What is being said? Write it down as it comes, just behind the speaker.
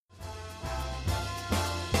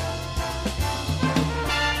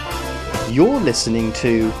You're listening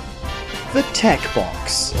to The Tech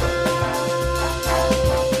Box.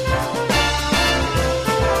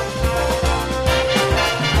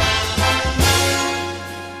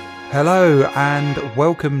 Hello and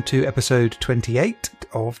welcome to episode 28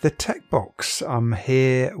 of The Tech Box. I'm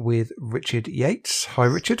here with Richard Yates. Hi,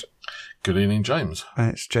 Richard. Good evening, James.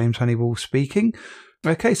 And it's James Honeyball speaking.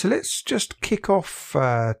 Okay, so let's just kick off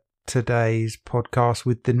today's podcast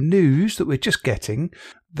with the news that we're just getting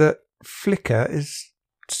that Flickr is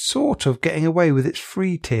sort of getting away with its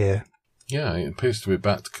free tier. Yeah, it appears to be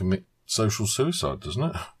about to commit social suicide, doesn't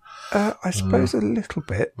it? I suppose a little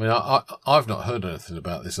bit. I mean, I've not heard anything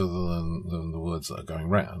about this other than the words that are going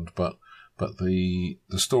round, but the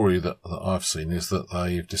story that I've seen is that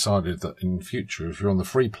they've decided that in future, if you're on the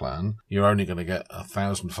free plan, you're only going to get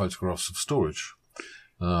 1,000 photographs of storage.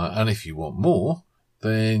 And if you want more,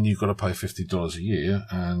 then you've got to pay $50 a year,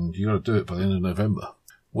 and you've got to do it by the end of November,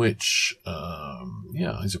 which,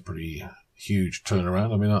 is a pretty huge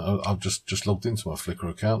turnaround. I mean, I've just logged into my Flickr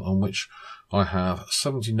account on which I have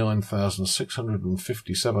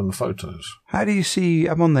 79,657 photos. How do you see,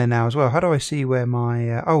 I'm on there now as well, how do I see where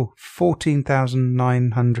my,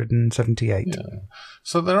 14,978. Yeah.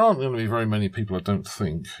 So there aren't going to be very many people, I don't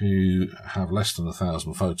think, who have less than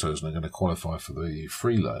 1,000 photos and are going to qualify for the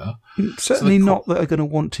free layer. Certainly not that are going to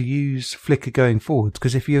want to use Flickr going forwards,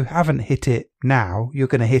 because if you haven't hit it now, you're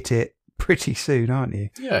going to hit it pretty soon, aren't you?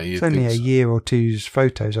 Yeah, it's only a year or two's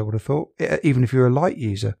photos, I would have thought, even if you're a light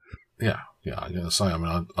user. Yeah, I'm going to say, I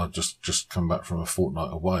mean, I just come back from a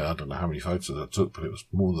fortnight away. I don't know how many photos I took, but it was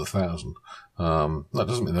more than 1,000. That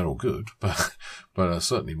doesn't mean they're all good, but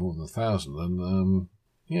certainly more than 1,000. And,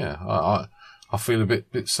 I feel a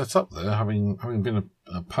bit set up there. Having been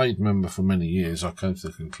a paid member for many years, I came to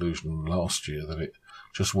the conclusion last year that it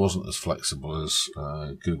just wasn't as flexible as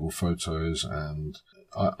Google Photos, and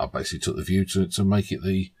I basically took the view to make it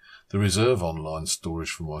the reserve online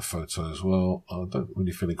storage for my photos. Well, I don't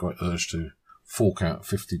really feel a great urge to fork out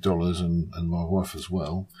 $50 and my wife as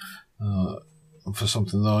well for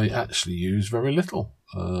something that I actually use very little.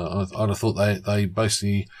 I'd have thought they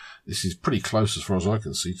basically, this is pretty close as far as I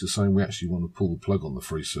can see to saying we actually want to pull the plug on the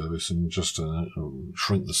free service and just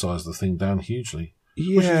shrink the size of the thing down hugely,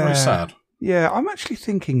 which is very sad. Yeah, I'm actually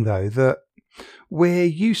thinking though that we're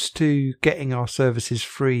used to getting our services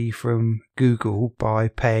free from Google by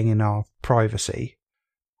paying in our privacy,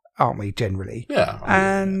 aren't we, generally? Yeah.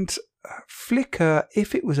 And Flickr,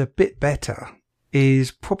 if it was a bit better,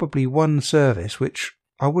 is probably one service which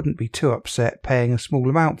I wouldn't be too upset paying a small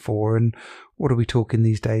amount for. And what are we talking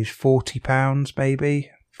these days? £40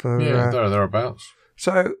 maybe? Thereabouts.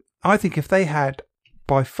 So I think if they had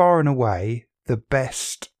by far and away the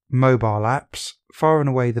best mobile apps, far and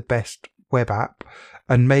away the best web app,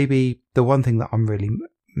 and maybe the one thing that I'm really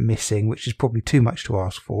missing, which is probably too much to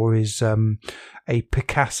ask for, is a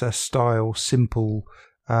Picasa style simple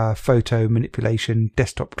photo manipulation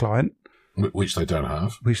desktop client, which they don't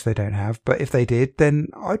have. But if they did, then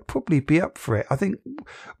I'd probably be up for it. I think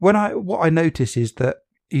what I notice is that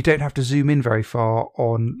you don't have to zoom in very far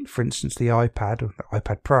on, for instance, the iPad or the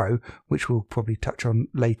iPad Pro, which we'll probably touch on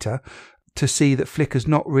later, to see that Flickr's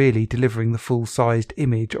not really delivering the full-sized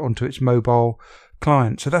image onto its mobile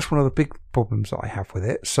client. So that's one of the big problems that I have with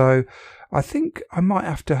it. So I think I might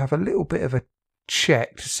have to have a little bit of a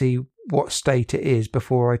check to see what state it is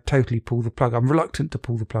before I totally pull the plug. I'm reluctant to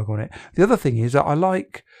pull the plug on it. The other thing is that I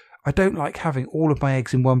don't like having all of my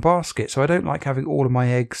eggs in one basket. So I don't like having all of my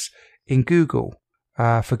eggs in Google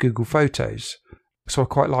for Google Photos. So I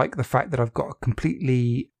quite like the fact that I've got a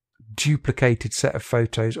completely duplicated set of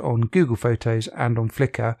photos on Google Photos and on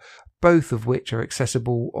Flickr, both of which are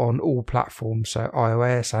accessible on all platforms, so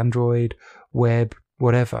iOS, Android, web,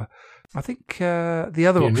 whatever. I think the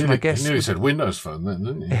other option, I guess... You nearly said Windows Phone then,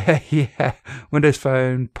 didn't you? Yeah, Windows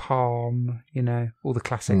Phone, Palm, all the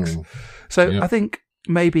classics. I think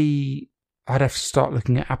maybe I'd have to start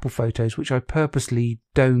looking at Apple Photos, which I purposely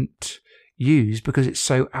don't use because it's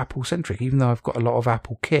so Apple centric. Even though I've got a lot of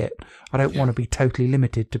Apple kit, I don't want to be totally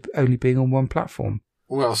limited to only being on one platform.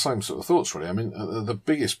 Well, same sort of thoughts really. I mean, the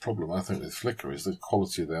biggest problem I think with Flickr is the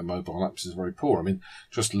quality of their mobile apps is very poor. I mean,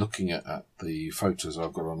 just looking at the photos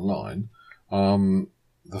I've got online,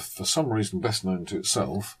 for some reason best known to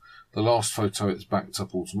itself, the last photo it's backed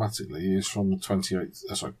up automatically is from the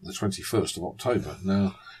 21st of October.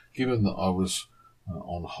 Now, given that I was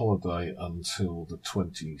on holiday until the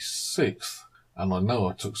 26th, and I know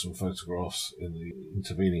I took some photographs in the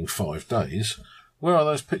intervening 5 days, where are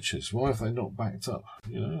those pictures? Why have they not backed up?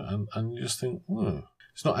 And you just think,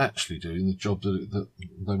 it's not actually doing the job that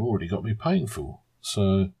they've already got me paying for.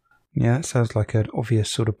 So Yeah, that sounds like an obvious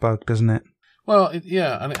sort of bug, doesn't it? Well, and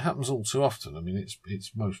it happens all too often. I mean,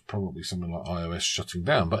 it's most probably something like iOS shutting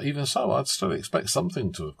down, but even so, I'd still expect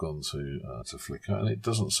something to have gone to Flickr, and it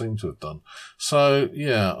doesn't seem to have done. So,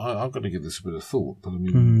 yeah, I've got to give this a bit of thought. But I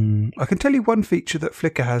mean, I can tell you one feature that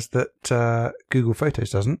Flickr has that Google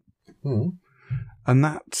Photos doesn't, and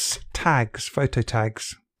that's tags, photo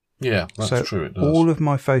tags. Yeah, that's true. It does. All of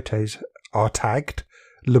my photos are tagged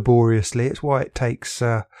laboriously. It's why it takes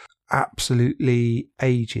absolutely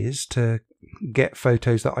ages to get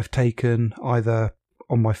photos that I've taken either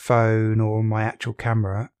on my phone or on my actual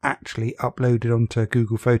camera actually uploaded onto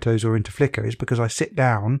Google Photos or into Flickr, is because I sit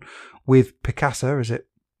down with Picasa, as it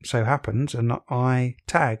so happens, and I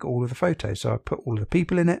tag all of the photos. So I put all of the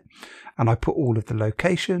people in it, and I put all of the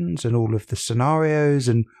locations and all of the scenarios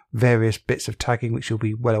and various bits of tagging which you'll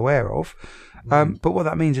be well aware of. But what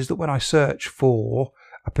that means is that when I search for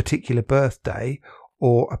a particular birthday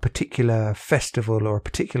or a particular festival or a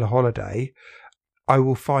particular holiday, I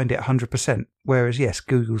will find it 100%. Whereas, yes,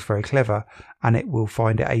 Google's very clever and it will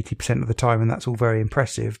find it 80% of the time, and that's all very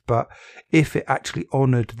impressive. But if it actually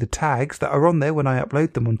honoured the tags that are on there when I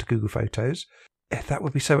upload them onto Google Photos, that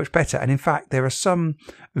would be so much better. And in fact, there are some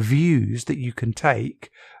views that you can take,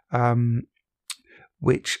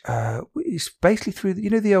 which is basically through,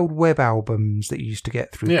 the old web albums that you used to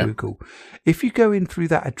get through Google. If you go in through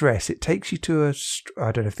that address, it takes you to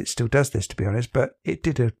I don't know if it still does this, to be honest, but it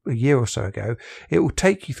did a year or so ago. It will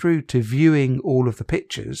take you through to viewing all of the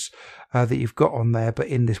pictures that you've got on there, but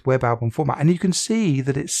in this web album format. And you can see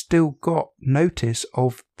that it's still got notice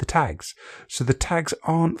of the tags. So the tags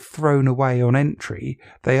aren't thrown away on entry.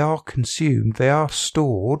 They are consumed. They are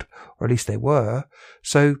stored, or at least they were.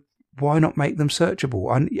 So why not make them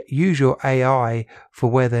searchable and use your AI for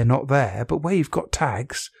where they're not there, but where you've got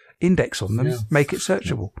tags, index on them, make it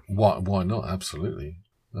searchable? Why not? Absolutely.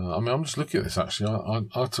 I mean, I'm just looking at this, actually.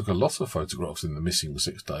 I took a lot of photographs in the missing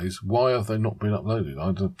 6 days. Why have they not been uploaded?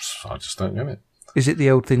 I just don't get it. Is it the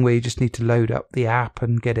old thing where you just need to load up the app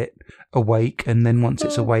and get it awake, and then once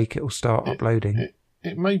it's awake, it will start uploading?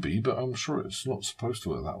 It may be, but I'm sure it's not supposed to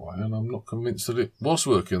work that way, and I'm not convinced that it was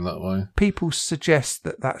working that way. People suggest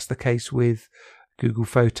that that's the case with Google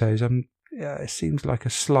Photos. It seems like a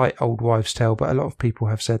slight old wives' tale, but a lot of people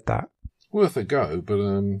have said that. Worth a go, but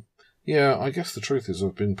I guess the truth is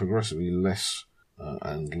I've been progressively less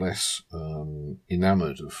and less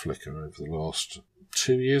enamoured of Flickr over the last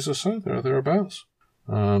 2 years or so, thereabouts.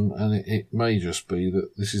 And it may just be that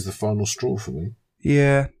this is the final straw for me.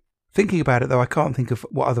 Yeah. Thinking about it, though, I can't think of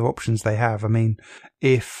what other options they have. I mean,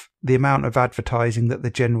 if the amount of advertising that the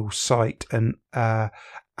general site and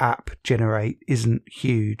app generate isn't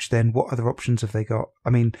huge, then what other options have they got? I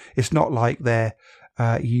mean, it's not like they're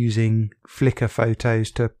using Flickr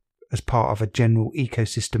Photos as part of a general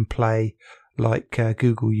ecosystem play like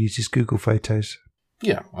Google uses Google Photos.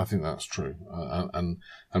 Yeah, I think that's true,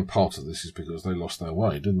 and part of this is because they lost their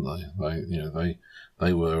way, didn't they?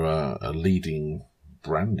 They were a leading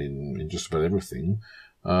brand in just about everything,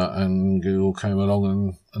 and Google came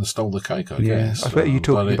along and stole the cake, I guess. I bet you're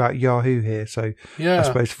talking about Yahoo here, so I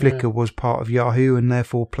suppose Flickr was part of Yahoo and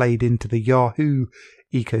therefore played into the Yahoo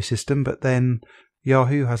ecosystem, but then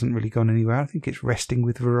Yahoo hasn't really gone anywhere. I think it's resting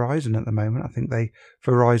with Verizon at the moment. I think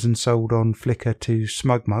Verizon sold on Flickr to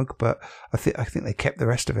SmugMug, but I think they kept the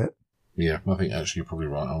rest of it. Yeah, I think actually you're probably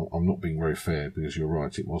right. I'm not being very fair because you're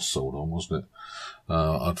right. It was sold on, wasn't it?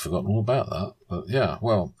 I'd forgotten all about that. But yeah,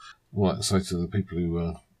 well, what I say to the people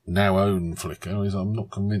who now own Flickr is I'm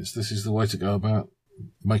not convinced this is the way to go about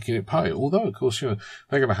making it pay. Although, of course, they're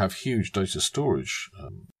going to have huge data storage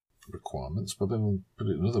requirements. But then, put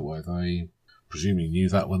it another way, they presumably knew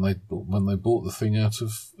that when they bought the thing out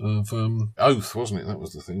of Oath, wasn't it? That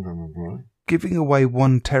was the thing, if I remember right. Giving away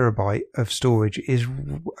 1 terabyte of storage is,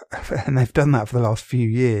 and they've done that for the last few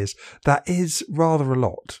years, that is rather a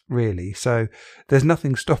lot, really. So there's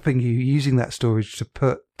nothing stopping you using that storage to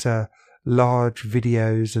put large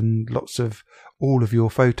videos and lots of all of your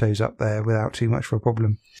photos up there without too much of a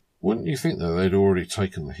problem. Wouldn't you think, though, they'd already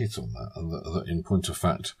taken the hit on that, and that in point of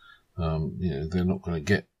fact, they're not going to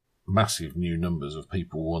get massive new numbers of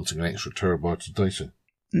people wanting an extra terabyte of data?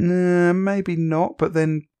 Maybe not, but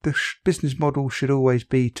then the business model should always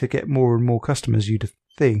be to get more and more customers, you'd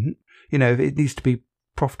think. It needs to be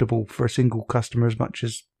profitable for a single customer as much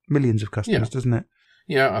as millions of customers, doesn't it?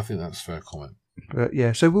 Yeah, I think that's a fair comment. But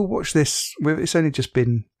yeah, so we'll watch this. It's only just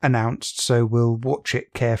been announced, so we'll watch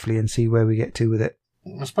it carefully and see where we get to with it.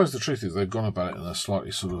 I suppose the truth is they've gone about it in a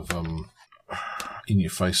slightly sort of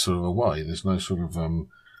in-your-face sort of a way. There's no sort of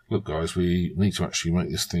look, guys, we need to actually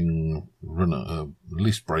make this thing run at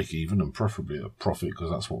least break even and preferably a profit,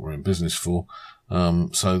 because that's what we're in business for.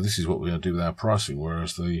 So this is what we're going to do with our pricing.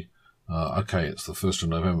 Whereas okay, it's the 1st of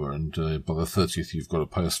November, and by the 30th you've got to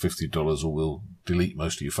pay us $50 or we'll delete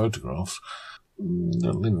most of your photographs.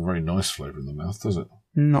 Doesn't leave a very nice flavour in the mouth, does it?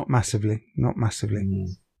 Not massively.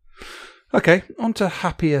 Okay, on to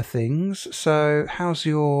happier things. So how's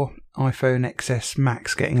your iPhone XS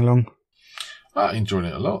Max getting along? Enjoying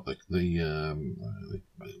it a lot.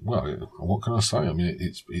 Well, what can I say? I mean,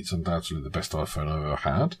 it's undoubtedly the best iPhone I've ever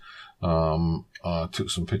had. I took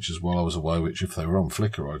some pictures while I was away, which if they were on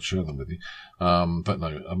Flickr, I'd share them with you. But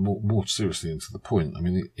no, more seriously and to the point, I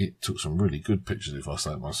mean, it took some really good pictures, if I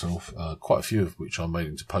say it myself, quite a few of which I made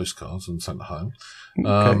into postcards and sent home.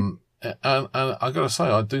 Okay. And I got to say,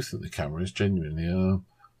 I do think the camera is genuinely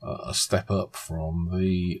a step up from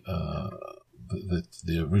the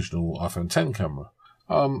original iPhone X camera.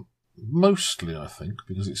 Mostly, I think,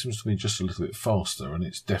 because it seems to be just a little bit faster, and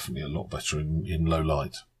it's definitely a lot better in low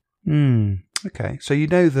light. Okay, so you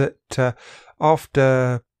know that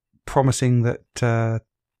after promising that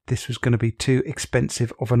this was going to be too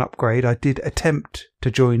expensive of an upgrade, I did attempt to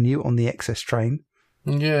join you on the XS train.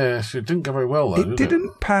 Yes, it didn't go very well, though, It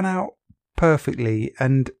didn't pan out perfectly,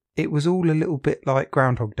 and it was all a little bit like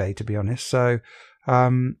Groundhog Day, to be honest. So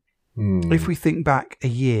if we think back a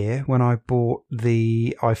year when I bought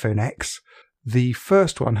the iPhone X, the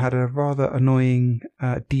first one had a rather annoying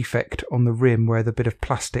defect on the rim where the bit of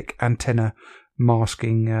plastic antenna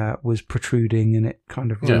masking was protruding, and it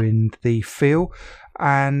kind of ruined the feel.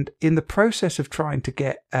 And in the process of trying to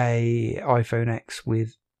get a iPhone X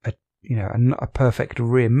with a perfect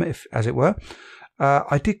rim, as it were,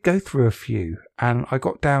 I did go through a few, and I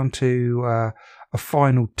got down to a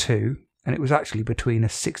final two. And it was actually between a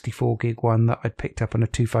 64 gig one that I'd picked up and a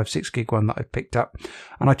 256 gig one that I'd picked up.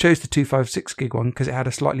 And I chose the 256 gig one because it had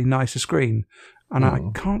a slightly nicer screen. And I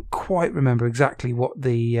can't quite remember exactly what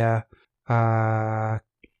the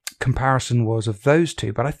comparison was of those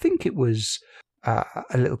two, but I think it was a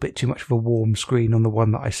little bit too much of a warm screen on the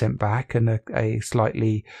one that I sent back, and a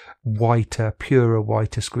slightly purer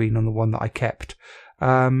whiter screen on the one that I kept.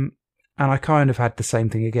 And I kind of had the same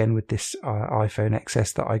thing again with this iPhone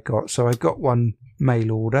XS that I got. So I got one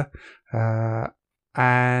mail order,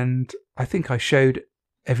 and I think I showed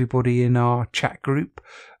everybody in our chat group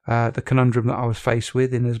the conundrum that I was faced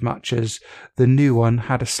with, in as much as the new one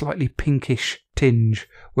had a slightly pinkish tinge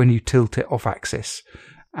when you tilt it off axis,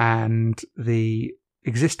 and the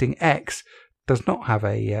existing X does not have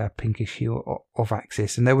a pinkish hue off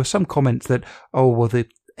axis. And there were some comments that, the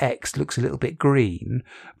X looks a little bit green,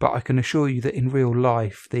 but I can assure you that in real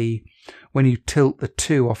life, when you tilt the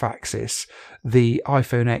 2 off axis, the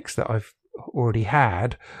iPhone X that I've already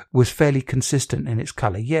had was fairly consistent in its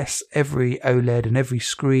colour. Yes, every OLED and every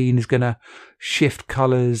screen is going to shift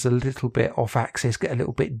colours a little bit off axis, get a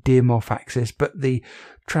little bit dim off axis, but the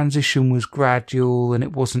transition was gradual and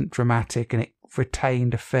it wasn't dramatic, and it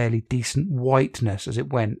retained a fairly decent whiteness as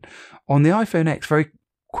it went. On the iPhone X, very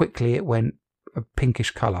quickly it went a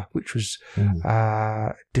pinkish colour, which was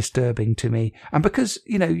disturbing to me. And because,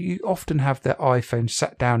 you often have the iPhone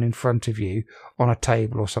sat down in front of you on a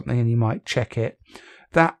table or something, and you might check it,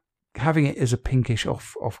 that having it as a pinkish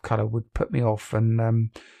off colour would put me off.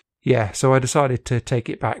 And so I decided to take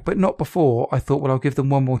it back, but not before I thought, well, I'll give them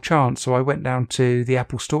one more chance. So I went down to the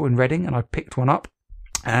Apple store in Reading and I picked one up,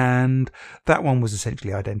 and that one was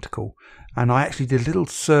essentially identical. And I actually did a little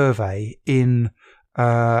survey in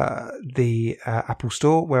the Apple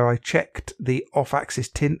store where I checked the off-axis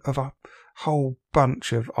tint of a whole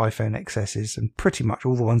bunch of iPhone XSs, and pretty much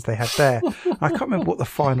all the ones they had there. I can't remember what the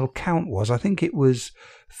final count was. I think it was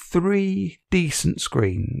 3 decent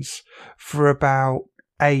screens for about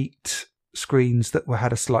 8 screens that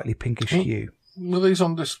had a slightly pinkish hue. Were these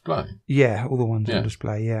on display? Yeah, all the ones on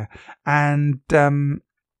display, yeah. And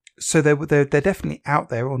so they're definitely out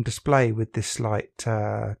there on display with this slight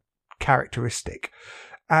characteristic,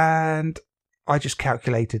 and I just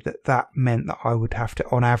calculated that meant that I would have to,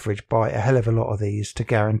 on average, buy a hell of a lot of these to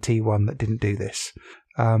guarantee one that didn't do this.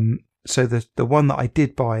 So the one that I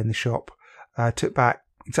did buy in the shop took back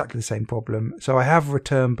exactly the same problem. So I have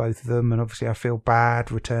returned both of them, and obviously I feel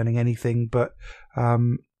bad returning anything, but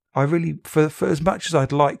I really, for as much as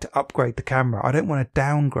I'd like to upgrade the camera, I don't want to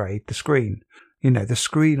downgrade the screen. The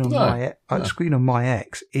screen on screen on my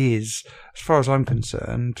X is, as far as I'm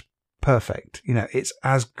concerned, perfect. It's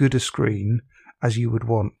as good a screen as you would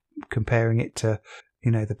want, comparing it to,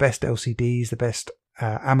 the best LCDs, the best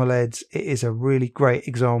AMOLEDs. It is a really great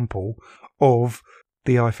example of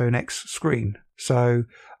the iPhone X screen. So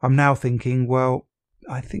I'm now thinking, well,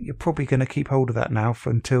 I think you're probably going to keep hold of that now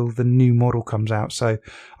until the new model comes out. So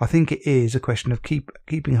I think it is a question of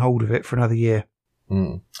keeping hold of it for another year.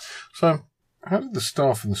 Mm. So how did the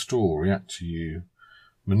staff in the store react to you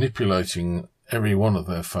manipulating every one of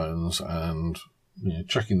their phones and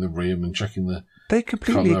checking the rim and checking the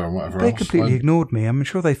colour and whatever else? They completely ignored me. I'm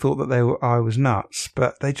sure they thought that I was nuts,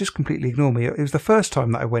 but they just completely ignored me. It was the first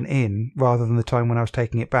time that I went in rather than the time when I was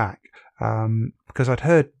taking it back, because I'd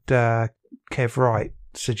heard Kev Wright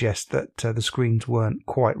suggest that the screens weren't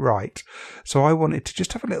quite right. So I wanted to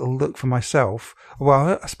just have a little look for myself.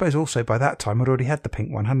 Well, I suppose also by that time I'd already had the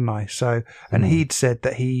pink one, hadn't I? So, and he'd said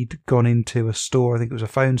that he'd gone into a store, I think it was a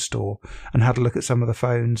phone store, and had a look at some of the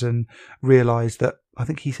phones and realised that, I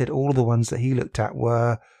think he said all the ones that he looked at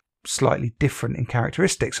were slightly different in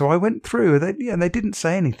characteristics. So I went through and they didn't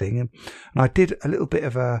say anything. And I did a little bit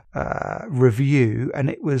of a review,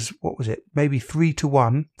 and it was, what was it? Maybe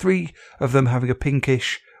 3-1. 3 of them having a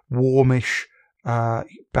pinkish, warmish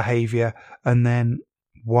behaviour, and then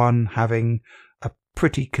 1 having a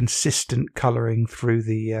pretty consistent colouring through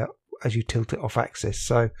the as you tilt it off axis.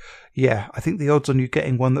 So yeah, I think the odds on you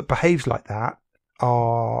getting one that behaves like that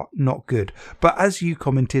are not good. But as you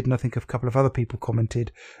commented, and I think a couple of other people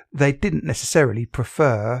commented, they didn't necessarily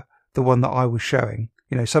prefer the one that I was showing.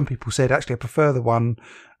 Some people said, actually, I prefer the one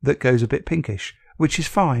that goes a bit pinkish, which is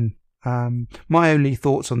fine. My only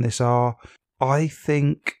thoughts on this are, I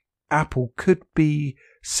think Apple could be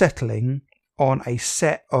settling on a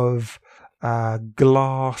set of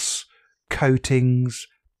glass coatings,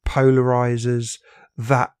 polarizers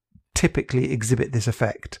that typically exhibit this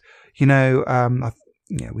effect. We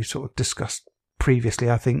sort of discussed previously,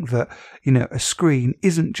 I think that, a screen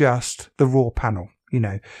isn't just the raw panel. You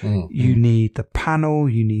need the panel,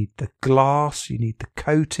 you need the glass, you need the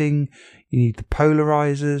coating, you need the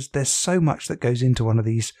polarizers. There's so much that goes into one of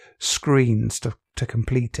these screens to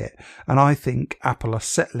complete it. And I think Apple are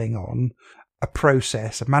settling on a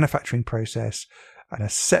manufacturing process, and a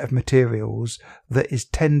set of materials that is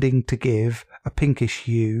tending to give a pinkish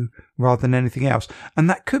hue rather than anything else. And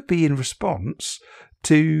that could be in response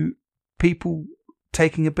to people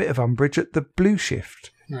taking a bit of umbrage at the blue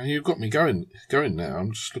shift. No, you've got me going now.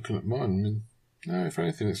 I'm just looking at mine. No, if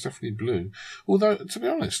anything, it's definitely blue. Although, to be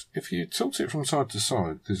honest, if you tilt it from side to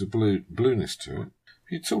side, there's a blueness to it.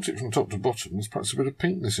 If you tilt it from top to bottom, there's perhaps a bit of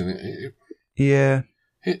pinkness in it. Yeah.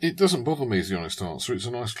 It doesn't bother me, is the honest answer. It's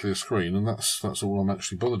a nice clear screen, and that's all I'm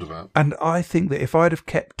actually bothered about. And I think that if I'd have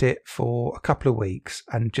kept it for a couple of weeks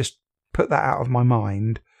and just put that out of my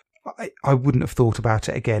mind, I wouldn't have thought about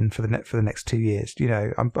it again for the next 2 years.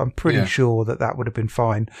 I'm pretty sure that would have been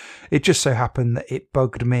fine. It just so happened that it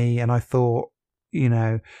bugged me, and I thought,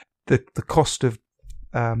 the cost of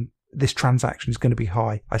this transaction is going to be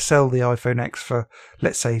high. I sell the iPhone X for,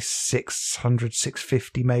 let's say, 600,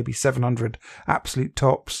 650, maybe 700 absolute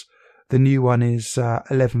tops. The new one is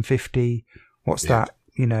 1150. What's that?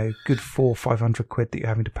 Good 400-500 quid that you're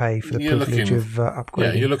having to pay for the privilege of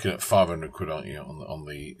upgrading. Yeah, you're looking at 500 quid, aren't you, on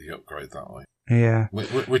the upgrade that way? Yeah.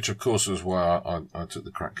 Which of course was why I took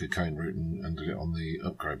the crack cocaine route and did it on the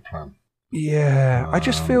upgrade plan. Yeah, I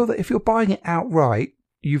just feel that if you're buying it outright,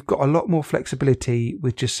 you've got a lot more flexibility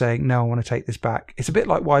with just saying, no, I want to take this back. It's a bit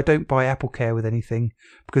like why I don't buy Apple Care with anything,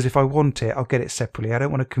 because if I want it, I'll get it separately. I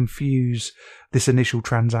don't want to confuse this initial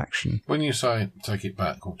transaction. When you say take it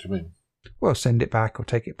back, what do you mean? Well, send it back or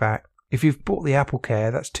take it back. If you've bought the Apple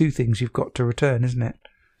Care, that's 2 things you've got to return, isn't it?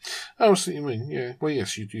 Oh, I see what you mean. Yeah. Well,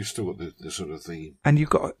 yes, you've still got the sort of the... And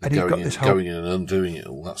you've got this whole... Going in and undoing it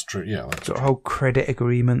all, that's true. Yeah, that's sort of whole credit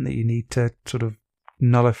agreement that you need to sort of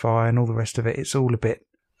nullify and all the rest of it. It's all a bit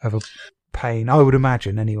of a pain, I would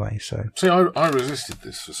imagine, anyway. So, see, I resisted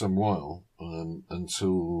this for some while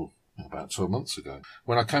until about 12 months ago,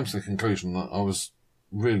 when I came to the conclusion that I was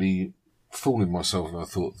really fooling myself and I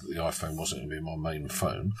thought that the iPhone wasn't going to be my main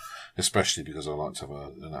phone, especially because I like to have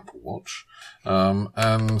an Apple Watch,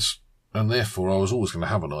 and therefore I was always going to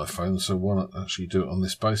have an iPhone. So why not actually do it on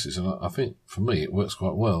this basis? And I think for me it works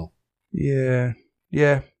quite well.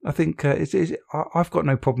 Yeah, I think I've got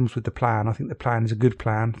no problems with the plan. I think the plan is a good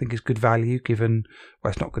plan. I think it's good value given,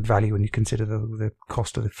 well, it's not good value when you consider the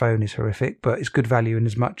cost of the phone is horrific, but it's good value in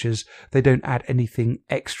as much as they don't add anything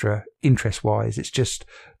extra interest-wise. It's just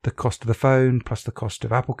the cost of the phone plus the cost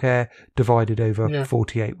of Apple Care divided over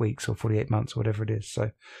 48 weeks or 48 months or whatever it is.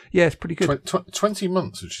 So, yeah, it's pretty good. 20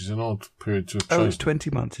 months, which is an odd period to have chosen. Oh, it's 20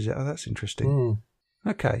 months, is it? Oh, that's interesting.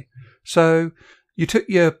 Okay. So, you took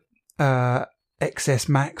your... XS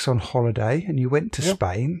Max on holiday and you went to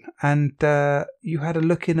Spain and you had a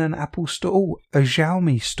look in an Apple store, a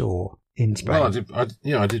Xiaomi store in Spain. Well,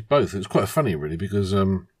 I did both. It was quite funny really because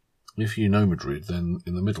if you know Madrid, then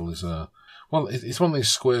in the middle is it's one of these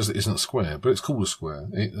squares that isn't square, but it's called a square,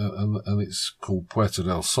 and it's called Puerta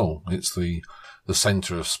del Sol. It's the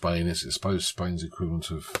centre of Spain. It's, I suppose, Spain's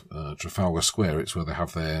equivalent of Trafalgar Square. It's where they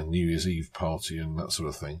have their New Year's Eve party and that sort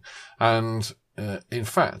of thing. And in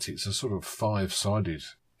fact, it's a sort of 5-sided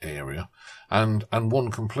area, and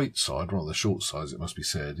one complete side, one of the short sides, it must be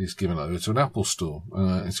said, is given over to an Apple store.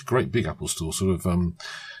 It's a great big Apple store. Sort of,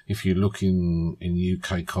 if you look in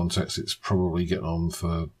UK context, it's probably getting on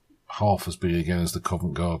for half as big again as the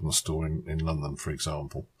Covent Garden store in London, for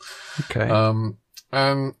example. Okay.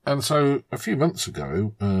 And so a few months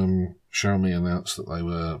ago, Xiaomi announced that they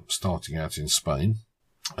were starting out in Spain,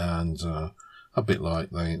 and a bit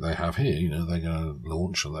like they have here, you know, they're going to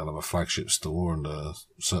launch and they'll have a flagship store and a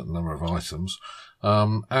certain number of items.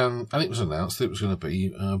 And it was announced that it was going to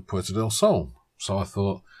be Puerta del Sol. So I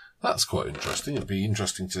thought, that's quite interesting. It'd be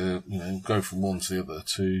interesting to, you know, go from one to the other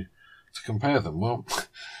to compare them. Well,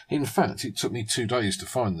 in fact, it took me 2 days to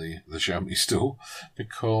find the Xiaomi store,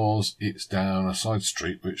 because it's down a side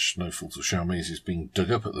street, which, no fault of Xiaomi's, is being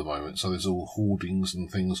dug up at the moment. So there's all hoardings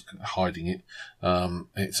and things hiding it.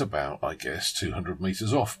 It's about, I guess, 200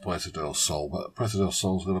 metres off Puerta del Sol, but Puerta del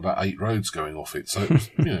Sol's got about 8 roads going off it. So it was,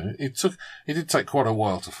 you know, it did take quite a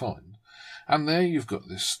while to find. And there you've got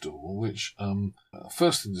this store, which,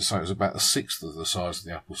 first thing to say, was about 1/6 of the size of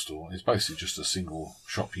the Apple store. It's basically just a single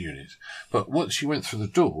shop unit. But once you went through the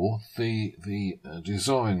door, the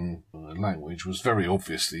design language was very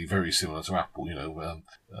obviously very similar to Apple. You know,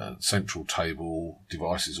 central table,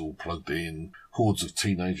 devices all plugged in, hordes of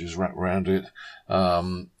teenagers wrapped around it.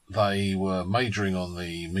 They were majoring on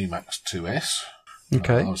the Mi Max 2S.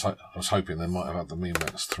 Okay. I was hoping they might have had the Mi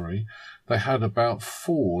Max 3. They had about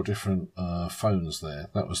 4 different phones there.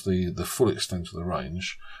 That was the full extent of the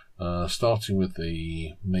range. Starting with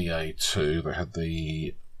the Mi A2, they had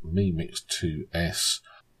the Mi Mix 2S,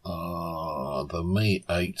 the Mi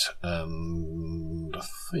 8, and I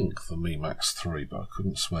think the Mi Max 3, but I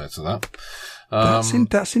couldn't swear to that.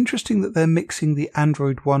 That's interesting that they're mixing the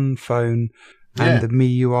Android One phone and the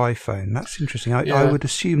MIUI phone. That's interesting. I would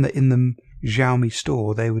assume that in the Xiaomi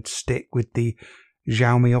store they would stick with the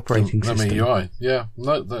Xiaomi operating system. The MIUI, yeah.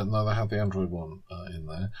 No, they had the Android One in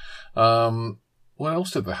there. What else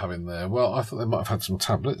did they have in there? Well, I thought they might have had some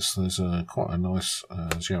tablets. There's quite a nice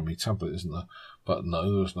Xiaomi tablet, isn't there? But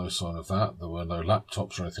no, there was no sign of that. There were no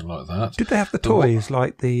laptops or anything like that. Did they have the toys,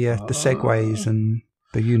 like the Segways and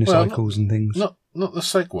the unicycles and things? Not the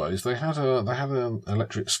Segways. They had an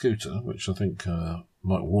electric scooter, which I think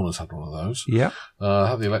Mike Warner's had one of those. Yeah.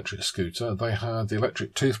 Had the electric scooter. They had the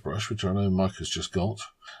electric toothbrush, which I know Mike has just got.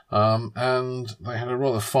 And they had a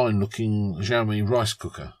rather fine-looking Xiaomi rice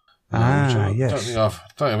cooker. Yes. I don't think I've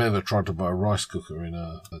ever tried to buy a rice cooker in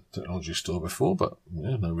a technology store before, but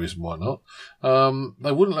yeah, no reason why not.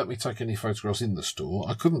 They wouldn't let me take any photographs in the store.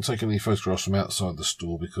 I couldn't take any photographs from outside the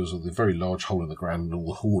store because of the very large hole in the ground and all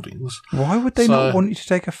the hoardings. Why would they not want you to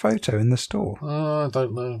take a photo in the store? I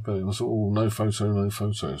don't know, but it was all no photo, no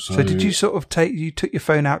photo. So did you sort of you took your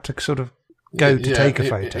phone out to sort of go to take a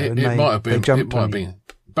photo, and it might have been, they jumped it might on have you? been.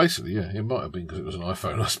 Basically, yeah, it might have been because it was an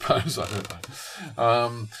iPhone, I suppose. I don't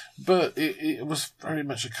know. But it was very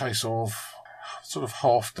much a case of sort of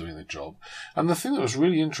half doing the job. And the thing that was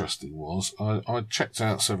really interesting was I checked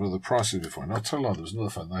out several of the prices before, and I told you there was another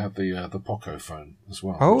phone. They had the Poco phone as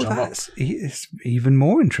well. Oh, it's even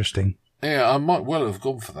more interesting. Yeah, I might well have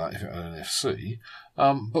gone for that if it had an NFC.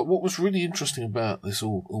 But what was really interesting about this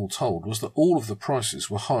all told was that all of the prices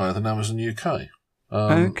were higher than Amazon UK.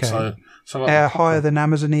 Okay. So like higher than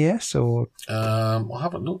Amazon ES, or? I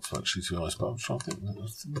haven't looked actually, to be honest, but I'm trying to think. Let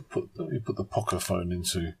me put the Poco phone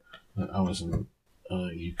into Amazon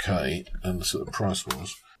UK and see what the price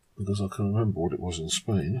was, because I can remember what it was in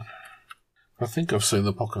Spain. I think I've seen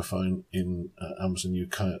the Poco phone in Amazon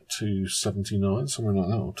UK at $279, something like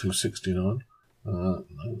that, or $269. No,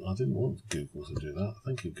 I didn't want Google to do that.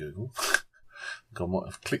 Thank you, Google. I think I might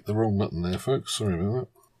have clicked the wrong button there, folks. Sorry about that.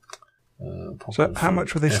 So how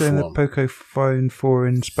much were they selling the Poco phone for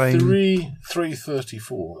in Spain?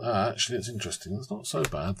 $334. Actually, it's interesting. It's not so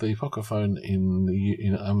bad. The Poco phone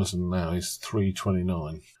in Amazon now is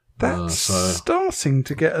 $329. That's starting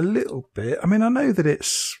to get a little bit. I mean, I know that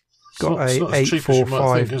it's got a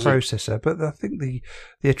 845 processor, but I think the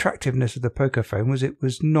attractiveness of the Poco phone was it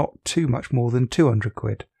was not too much more than 200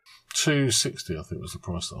 quid. 260, I think, was the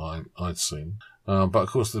price that I'd seen. But of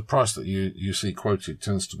course, the price that you see quoted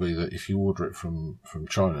tends to be that if you order it from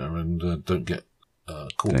China and don't get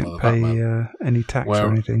caught by the Don't pay Batman. any tax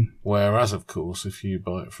or anything. Whereas, of course, if you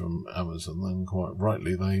buy it from Amazon, then quite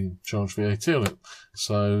rightly they charge VAT on it.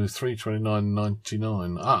 So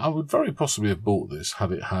 $329.99. I would very possibly have bought this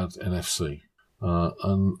had it had NFC.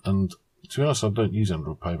 And to be honest, I don't use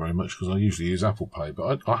Android Pay very much because I usually use Apple Pay,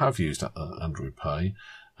 but I have used Android Pay,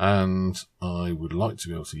 and I would like to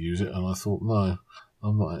be able to use it. And I thought, no,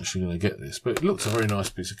 I'm not actually going to get this. But it looked a very nice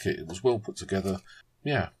piece of kit. It was well put together.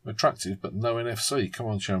 Yeah, attractive, but no NFC. Come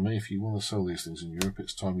on, Xiaomi, if you want to sell these things in Europe,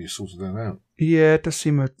 it's time you sorted that out. Yeah, it does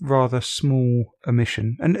seem a rather small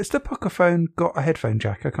omission. And has the Pocophone got a headphone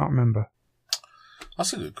jack? I can't remember.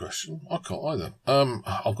 That's a good question. I can't either.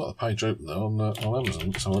 I've got the page open though on Amazon.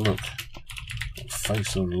 Let's have a look.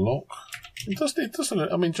 Face Unlock. It does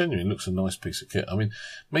look, I mean, genuinely looks a nice piece of kit. I mean,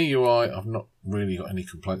 MIUI, I've not really got any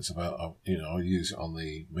complaints about. I use it on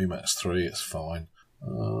the Mi Max 3. It's fine.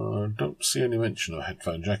 I don't see any mention of a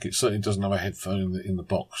headphone jack. It certainly doesn't have a headphone in the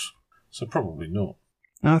box, so probably not.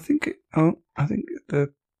 I think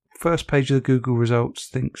the first page of the Google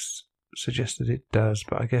results suggests that it does,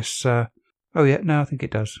 but I guess. I think it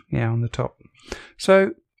does. Yeah, on the top.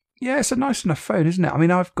 So yeah, it's a nice enough phone, isn't it? I mean,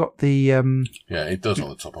 I've got the yeah, it does on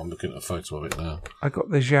the top. I'm looking at a photo of it now. I got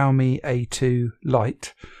the Xiaomi A2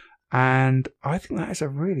 Lite. And I think that is a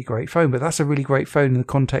really great phone, but that's a really great phone in the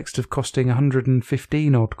context of costing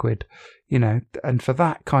 115 odd quid, and for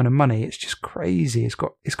that kind of money, it's just crazy. It's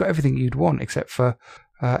got everything you'd want except for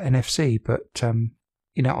NFC, but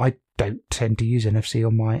I don't tend to use NFC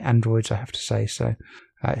on my Androids, I have to say, so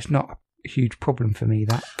it's not a huge problem for me,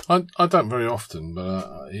 that. I don't very often,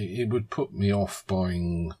 but it would put me off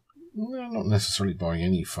buying. No, not necessarily buying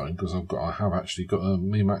any phone because I have actually got a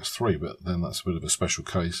Mi Max 3, but then that's a bit of a special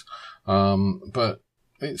case. But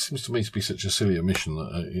it seems to me to be such a silly omission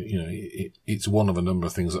that it's one of a number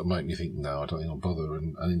of things that make me think, no, I don't think I'll bother,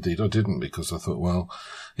 and indeed I didn't, because I thought, well,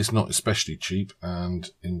 it's not especially cheap, and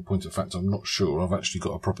in point of fact, I'm not sure I've actually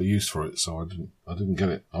got a proper use for it, so I didn't get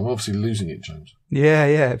it. I'm obviously losing it, James.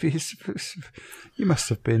 Yeah. You must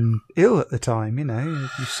have been ill at the time,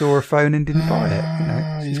 You saw a phone and didn't buy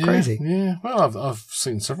it, It's crazy. Yeah, well, I've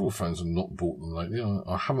seen several phones and not bought them lately.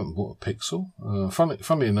 I haven't bought a Pixel.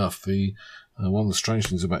 Funnily enough, one of the strange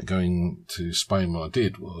things about going to Spain when I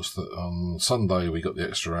did was that on Sunday we got the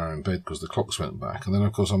extra hour in bed because the clocks went back, and then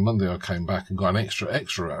of course on Monday I came back and got an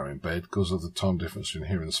extra hour in bed because of the time difference between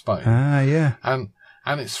here and Spain. Yeah.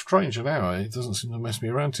 And it's strange an hour. It doesn't seem to mess me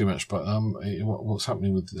around too much. But what's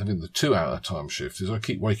happening with having the 2 hour time shift is I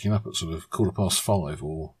keep waking up at sort of 5:15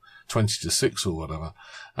 or 20 to 6 or whatever.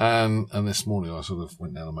 And this morning I sort of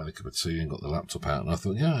went down and made a cup of tea and got the laptop out, and I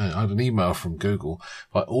thought, yeah, I had an email from Google.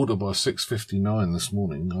 If I order by 6:59 this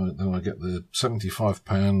morning, then I get the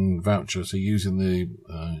 £75 voucher to use in the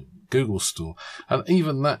Google store. And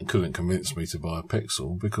even that couldn't convince me to buy a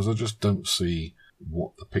Pixel, because I just don't see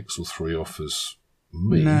what the Pixel 3 offers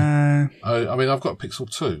me. No. I mean, I've got a Pixel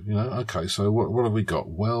 2, Okay, so what have we got?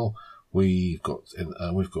 Well, we've got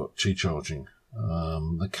Qi charging.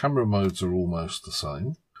 The camera modes are almost the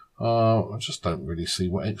same. I just don't really see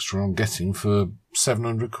what extra I'm getting for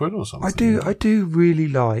 700 quid or something. I do really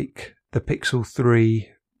like the Pixel 3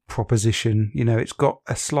 proposition. It's got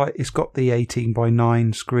the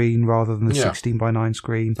 18:9 screen rather than the 16:9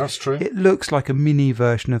 screen. That's true. It looks like a mini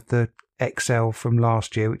version of the XL from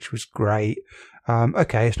last year, which was great.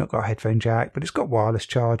 Okay, it's not got a headphone jack, but it's got wireless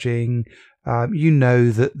charging.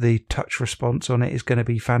 That the touch response on it is going to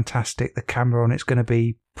be fantastic. The camera on it's going to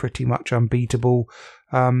be pretty much unbeatable.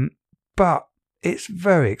 But it's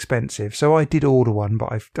very expensive. So I did order one,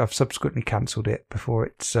 but I've subsequently cancelled it before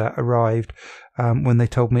it's arrived, when they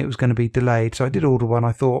told me it was going to be delayed. So I did order one.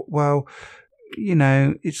 I thought, well,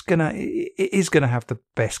 it is going to have the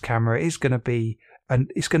best camera. It's going to be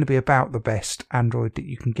about the best Android that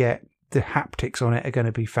you can get. The haptics on it are going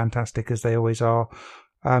to be fantastic, as they always are.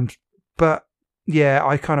 But yeah,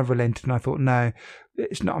 I kind of relented and I thought, no,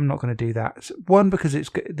 it's not. I'm not going to do that. One, because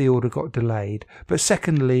the order got delayed, but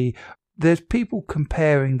secondly, there's people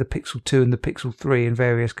comparing the Pixel 2 and the Pixel 3 in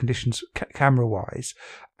various conditions camera-wise,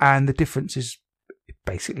 and the difference is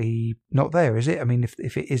basically not there, is it? I mean,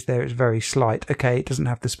 if it is there, it's very slight. Okay, it doesn't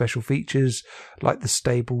have the special features like the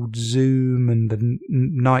stable zoom, and the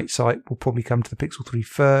night sight will probably come to the Pixel 3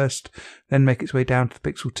 first, then make its way down to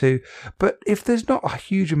the Pixel 2. But if there's not a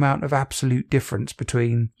huge amount of absolute difference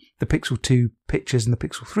between the Pixel 2 pictures and the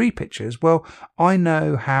Pixel 3 pictures, well, I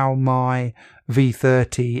know how my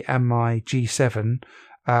V30 and my G7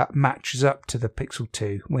 matches up to the Pixel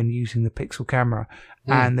 2 when using the Pixel camera,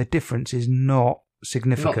 and the difference is not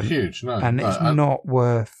significant. Not huge, no. And it's not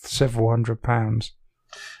worth several £100.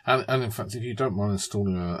 And in fact, if you don't mind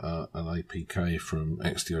installing an APK from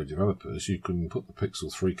XDO developers, you can put the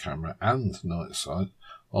Pixel 3 camera and night sight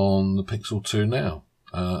on the Pixel 2 now,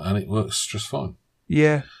 and it works just fine.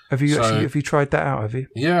 Yeah. Have you tried that out? Have you?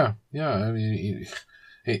 Yeah. I mean,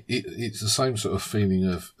 it's the same sort of feeling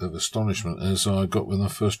of astonishment as I got when I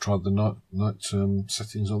first tried the night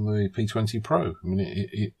settings on the P20 Pro. I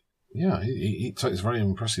mean, it takes very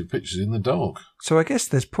impressive pictures in the dark. So I guess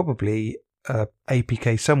there's probably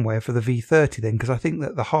APK somewhere for the V30 then, because I think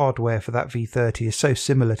that the hardware for that V30 is so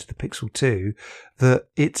similar to the Pixel 2 that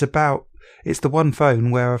it's the one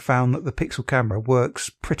phone where I found that the Pixel camera works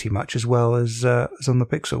pretty much as well as on the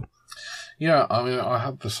Pixel. Yeah, I mean, I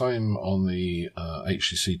had the same on the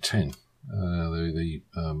HTC 10. The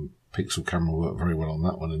Pixel camera worked very well on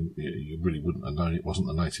that one, and you really wouldn't have known it wasn't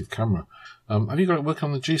the native camera. Have you got it working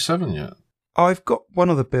on the G7 yet? I've got one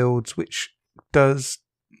of the builds which does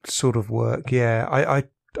sort of work, yeah.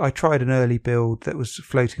 I tried an early build that was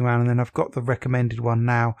floating around, and then I've got the recommended one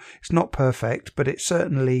now. It's not perfect, but it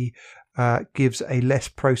certainly gives a less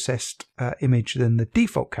processed image than the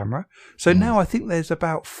default camera. So now I think there's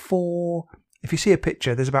about 4... If you see a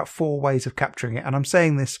picture, there's about 4 ways of capturing it. And I'm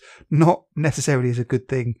saying this not necessarily as a good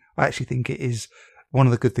thing. I actually think it is one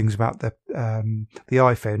of the good things about the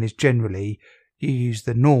iPhone is generally you use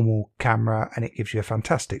the normal camera and it gives you a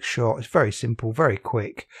fantastic shot. It's very simple, very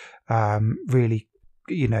quick. Really,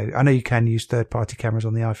 I know you can use third-party cameras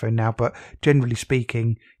on the iPhone now, but generally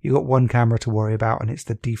speaking, you've got one camera to worry about and it's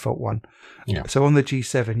the default one. Yeah. So on the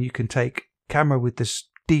G7, you can take camera with this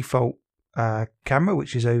default camera,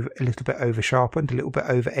 which is a little bit over sharpened, a little bit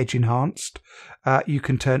over edge enhanced. You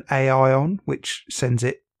can turn AI on, which sends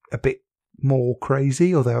it a bit more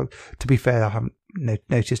crazy, although to be fair, I haven't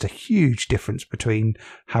noticed a huge difference between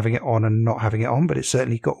having it on and not having it on, but it's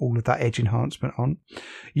certainly got all of that edge enhancement on.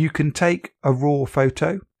 You can take a raw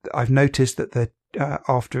photo. I've noticed that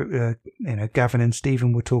after Gavin and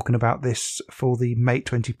Stephen were talking about this for the Mate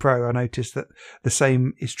 20 Pro, I noticed that the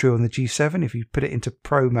same is true on the G7. If you put it into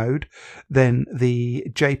Pro mode, then the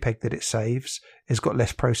JPEG that it saves has got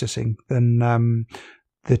less processing than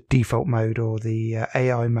the default mode or the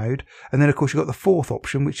AI mode. And then of course you've got the fourth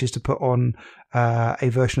option, which is to put on a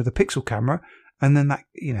version of the Pixel camera, and then that,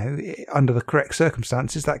 under the correct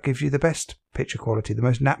circumstances, that gives you the best picture quality, the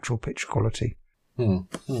most natural picture quality.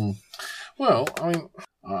 Well, I mean,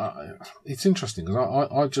 it's interesting because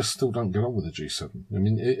I just still don't get on with the G7. I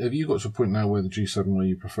mean, have you got to a point now where the G7 where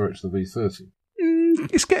you prefer it to the V30?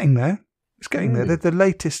 It's getting there. It's getting there. The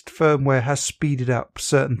latest firmware has speeded up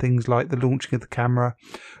certain things like the launching of the camera.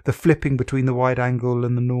 The flipping between the wide angle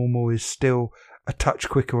and the normal is still a touch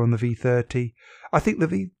quicker on the V30. I think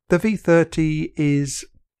the V30 is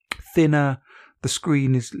thinner. The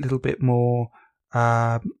screen is a little bit more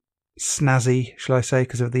snazzy, shall I say,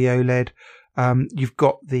 because of the OLED. You've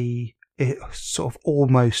got the sort of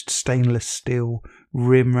almost stainless steel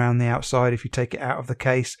rim around the outside. If you take it out of the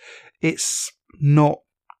case, it's not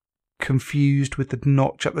confused with the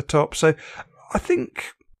notch at the top. So I think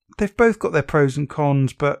they've both got their pros and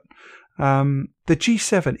cons, but the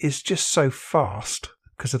G7 is just so fast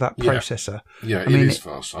because of that processor. Yeah, it is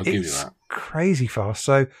fast. I'll give you that. Crazy fast.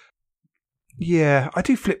 So yeah, I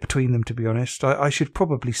do flip between them, to be honest. I should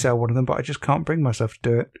probably sell one of them, but I just can't bring myself to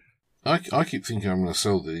do it. I keep thinking I'm going to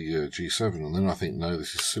sell the G7, and then I think, no,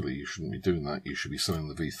 this is silly. You shouldn't be doing that. You should be selling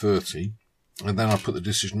the V30. And then I put the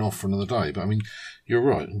decision off for another day. But I mean, you're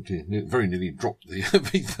right. Very nearly dropped the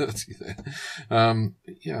V30 there.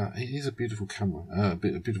 Yeah, it is a beautiful camera, a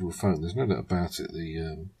beautiful phone. There's no doubt about it.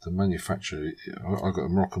 The manufacturer, I got a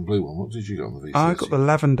Moroccan blue one. What did you get on the V30? I got the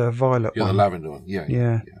lavender violet one. Yeah, the lavender one.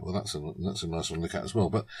 Yeah. Well, that's a nice one to look at as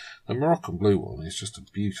well. But the Moroccan blue one is just a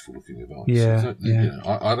beautiful looking device. Yeah.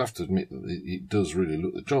 I'd have to admit that it does really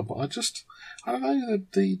look the job. But I don't know,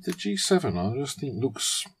 the G7, I just think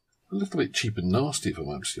looks a little bit cheap and nasty, if I'm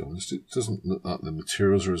absolutely honest. It doesn't look like the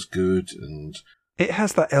materials are as good, and it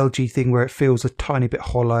has that LG thing where it feels a tiny bit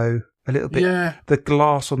hollow, a little bit. Yeah. The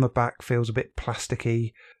glass on the back feels a bit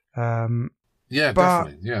plasticky. Yeah,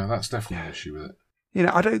 definitely. Yeah, that's definitely an issue with it.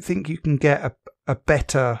 I don't think you can get a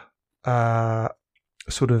better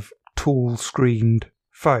sort of tall screened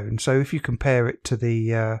phone. So if you compare it to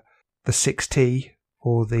the 6T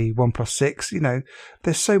or the OnePlus 6,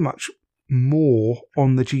 there's so much more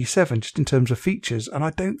on the G7 just in terms of features, and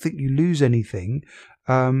I don't think you lose anything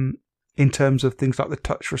in terms of things like the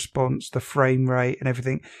touch response, the frame rate and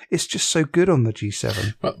everything. It's just so good on the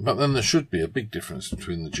G7. But then there should be a big difference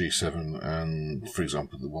between the G7 and, for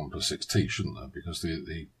example, the OnePlus 6T, shouldn't there? Because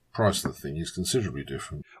the price of the thing is considerably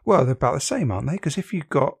different. Well, they're about the same, aren't they? Because if you've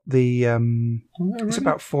got the, Really? it's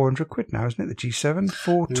about 400 quid now, isn't it? The G7,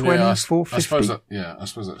 420, Yeah, 450. I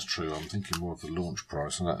suppose that's true. I'm thinking more of the launch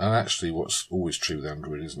price, and actually, what's always true with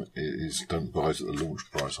Android, isn't it? Is don't buy it at the launch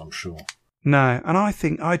price. I'm sure. No, and I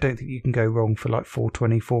don't think you can go wrong for like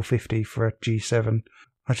 420, 450 for a G7.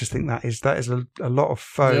 I just think that is a lot of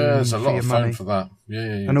phone Yeah, there's a for lot your of money. phone for that.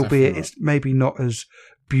 Yeah, And albeit right. it's maybe not as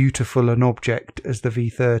beautiful an object as the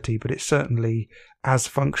V30, but it's certainly as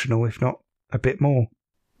functional, if not a bit more.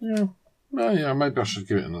 Yeah. Well, yeah, maybe I should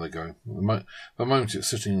give it another go. The moment it's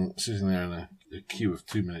sitting there in a queue of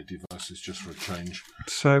too many devices just for a change.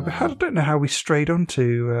 So I don't know how we strayed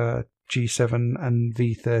onto G7 and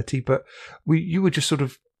V30, but you were just sort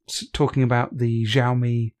of talking about the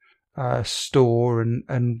Xiaomi store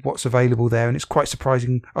and what's available there, and it's quite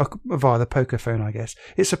surprising via the Pocophone, I guess.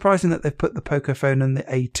 It's surprising that they've put the Pocophone and the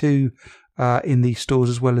A2 in these stores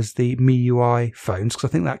as well as the MIUI phones, because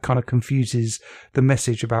I think that kind of confuses the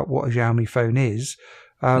message about what a Xiaomi phone is.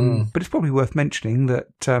 But it's probably worth mentioning that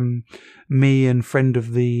me and friend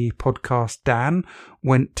of the podcast Dan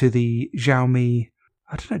went to the Xiaomi,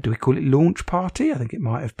 I don't know, do we call it launch party? I think it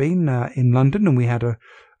might have been in London, and we had a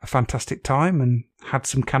fantastic time and had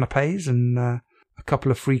some canapes and a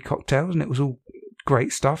couple of free cocktails, and it was all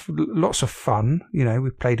great stuff. Lots of fun. You know, we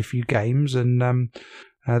played a few games, and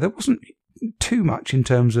there wasn't too much in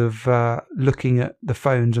terms of looking at the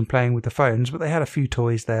phones and playing with the phones, but they had a few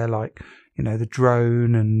toys there, like, you know, the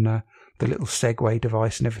drone and the little Segway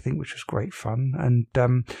device and everything, which was great fun.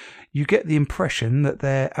 And you get the impression that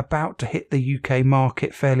they're about to hit the UK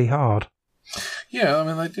market fairly hard. Yeah, I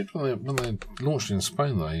mean, they did when they launched in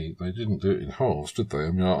Spain. They didn't do it in halves, did they?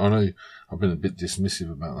 I mean, I know I've been a bit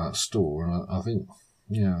dismissive about that store, and I think,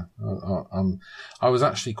 yeah, I was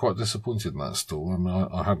actually quite disappointed in that store. I mean,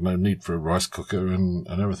 I had no need for a rice cooker, and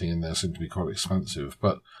everything in there seemed to be quite expensive,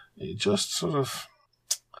 but it just sort of.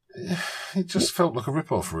 It just felt like a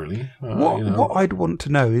rip-off, really. What I'd want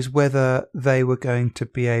to know is whether they were going to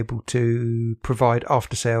be able to provide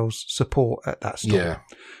after-sales support at that store. Yeah.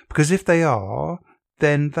 Because if they are,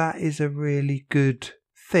 then that is a really good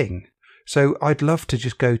thing. So I'd love to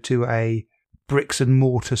just go to a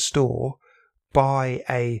bricks-and-mortar store, buy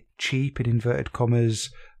a cheap, in inverted commas,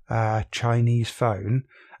 Chinese phone,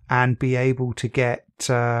 and be able to get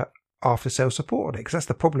after-sale support on it, because that's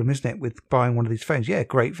the problem, isn't it, with buying one of these phones? Yeah,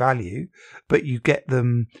 great value, but you get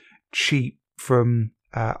them cheap from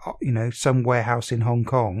some warehouse in Hong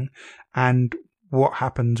Kong, and what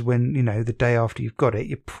happens when, the day after you've got it,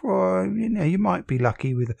 you might be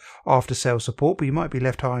lucky with after-sale support, but you might be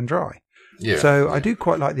left high and dry. Yeah. So I do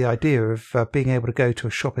quite like the idea of being able to go to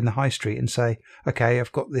a shop in the high street and say, okay,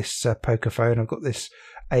 I've got this Pocophone, I've got this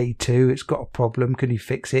A2, it's got a problem, can you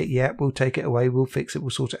fix it? Yeah, we'll take it away, we'll fix it, we'll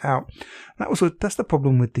sort it out. That's the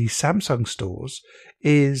problem with these Samsung stores,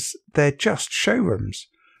 is they're just showrooms.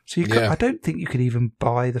 So I don't think you could even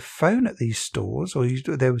buy the phone at these stores, or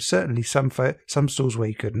there were certainly some stores where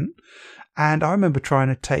you couldn't. And I remember trying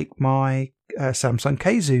to take my Samsung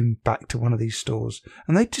K-Zoom back to one of these stores,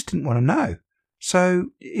 and they just didn't want to know. So,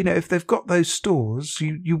 if they've got those stores,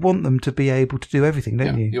 you want them to be able to do everything,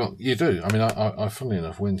 don't you? You do. I mean, I funnily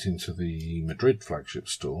enough went into the Madrid flagship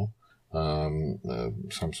store,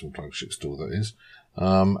 Samsung flagship store, that is,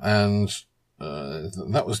 and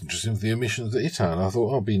that was interesting for the emissions that it had. I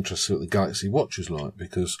thought I'd be interested what the Galaxy Watch is like,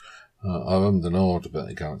 because I've ummed and ahed about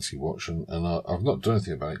the Galaxy Watch, and I've not done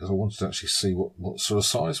anything about it because I wanted to actually see what sort of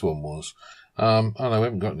size one was. I know we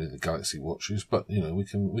haven't got any of the Galaxy Watches, but we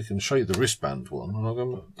can show you the wristband one. And I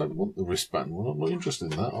don't want the wristband one. I'm not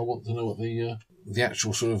interested in that. I want to know what the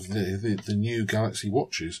actual sort of the new Galaxy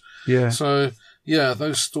Watch is. Yeah. So yeah,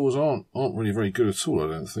 those stores aren't really very good at all. I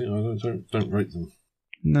don't think. I don't rate them.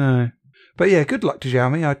 No. But yeah, good luck to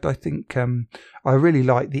Xiaomi. I think I really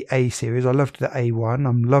like the A series. I loved the A1.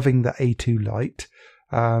 I'm loving the A2 Lite.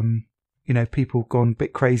 People have gone a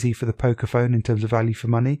bit crazy for the Pocophone in terms of value for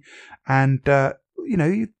money. And, they're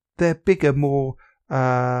bigger, more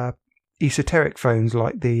esoteric phones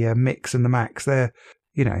like the Mix and the Max. They're,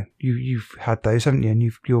 you've had those, haven't you? And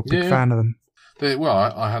you're a big fan of them.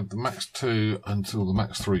 I had the Max 2 until the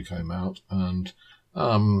Max 3 came out. And,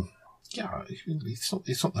 yeah,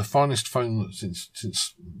 it's not the finest phone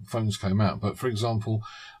since phones came out. But for example,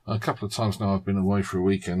 a couple of times now I've been away for a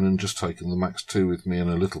weekend and just taken the Max 2 with me and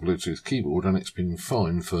a little Bluetooth keyboard, and it's been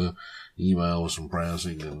fine for emails and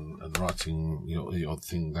browsing and writing the odd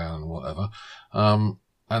thing down and whatever. And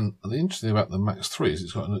the interesting thing about the Max 3 is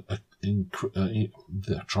it's got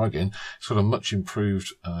it's got a much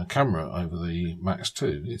improved camera over the Max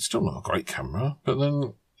 2. It's still not a great camera, but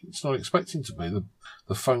then it's not expecting to be.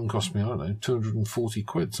 The phone cost me, I don't know, 240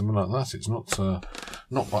 quid, something like that. It's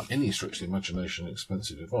not by any stretch of the imagination an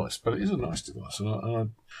expensive device, but it is a nice device,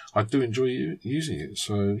 and I do enjoy using it.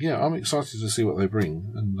 So yeah, I'm excited to see what they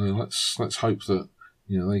bring, and let's hope that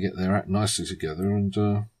they get their act nicely together, and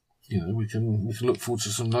we can look forward to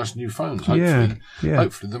some nice new phones. Hopefully,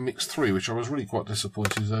 hopefully the Mix 3, which I was really quite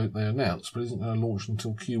disappointed they announced, but isn't going to launch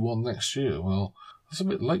until Q1 next year. Well, it's a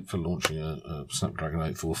bit late for launching a Snapdragon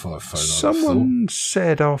 845 phone. Someone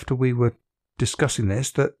said after we were discussing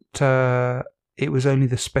this that it was only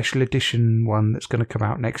the special edition one that's going to come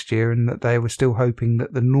out next year, and that they were still hoping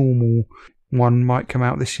that the normal one might come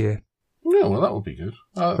out this year. Yeah, well, that would be good.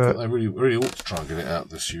 I think they really ought to try and get it out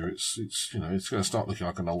this year. It's going to start looking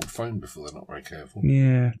like an old phone before they're not very careful.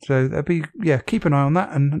 Yeah, so there'll be keep an eye on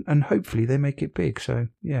that, and hopefully they make it big. So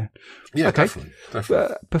yeah, okay.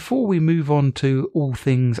 Definitely. Before we move on to all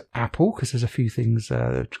things Apple, because there's a few things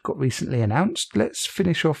that got recently announced, let's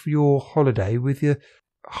finish off your holiday with your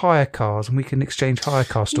hire cars, and we can exchange hire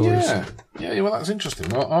car stories. Yeah. Well, that's interesting.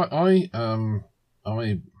 Well,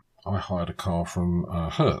 I hired a car from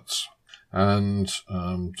Hertz. And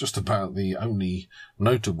just about the only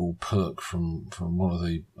notable perk from one of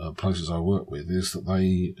the places I work with is that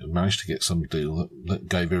they managed to get some deal that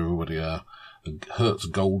gave everybody a Hertz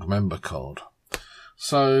Gold member card.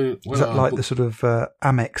 So is that like the sort of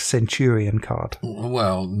Amex Centurion card?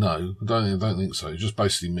 Well, no, I don't think so. It just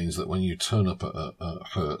basically means that when you turn up at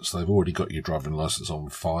Hertz, they've already got your driving license on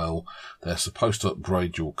file. They're supposed to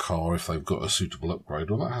upgrade your car if they've got a suitable upgrade.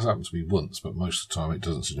 Well, that has happened to me once, but most of the time it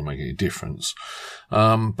doesn't seem to make any difference.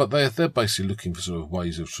 But they're basically looking for sort of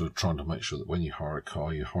ways of sort of trying to make sure that when you hire a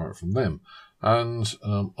car, you hire it from them. And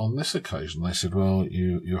on this occasion, they said, well,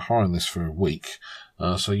 you're hiring this for a week,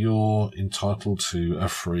 so you're entitled to a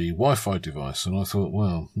free Wi-Fi device. And I thought,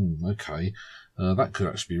 well, okay, that could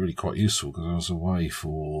actually be really quite useful because I was away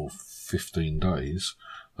for 15 days.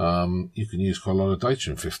 You can use quite a lot of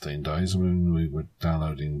data in 15 days. I mean, we were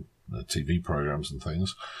downloading TV programs and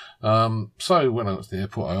things. So when I got to the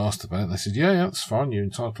airport, I asked about it. And they said, yeah, that's fine. You're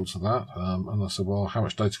entitled to that. And I said, well, how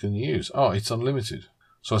much data can you use? Oh, it's unlimited.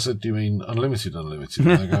 So I said, do you mean unlimited? And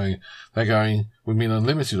they're going, we mean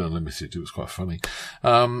unlimited. It was quite funny.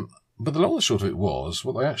 But the long and short of it was,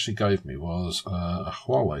 what they actually gave me was a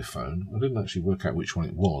Huawei phone. I didn't actually work out which one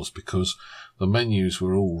it was because the menus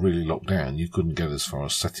were all really locked down. You couldn't get as far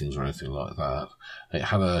as settings or anything like that. It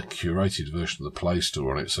had a curated version of the Play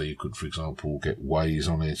Store on it, so you could, for example, get Waze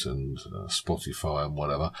on it and Spotify and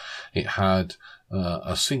whatever. It had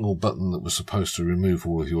a single button that was supposed to remove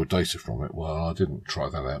all of your data from it. Well, I didn't try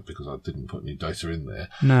that out because I didn't put any data in there.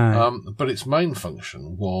 No. But its main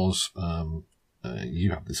function was you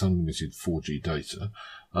have this unlimited 4G data.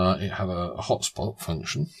 It had a hotspot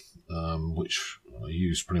function, which I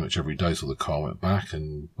used pretty much every day till the car went back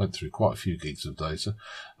and went through quite a few gigs of data.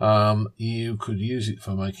 You could use it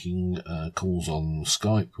for making calls on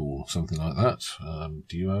Skype or something like that.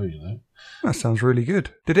 Duo, That sounds really good.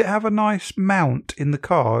 Did it have a nice mount in the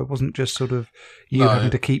car? It wasn't just sort of you having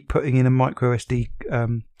to keep putting in a micro USB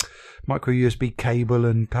cable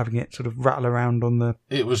and having it sort of rattle around on the.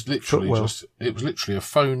 It was literally a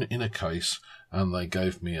phone in a case, and they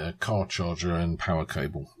gave me a car charger and power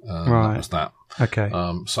cable. Right. That was that. Okay.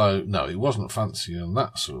 So no, it wasn't fancy in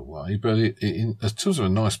that sort of way, but in terms of a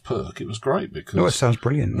nice perk, it was great because. It sounds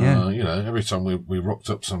brilliant. Yeah. Every time we rocked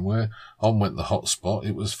up somewhere, on went the hotspot.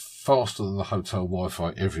 It was faster than the hotel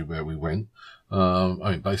Wi-Fi everywhere we went.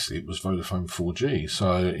 Basically it was Vodafone 4G.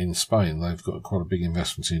 So in Spain, they've got quite a big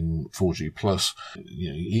investment in 4G plus.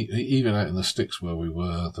 Even out in the sticks where we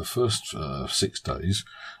were the first 6 days,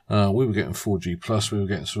 we were getting 4G plus. We were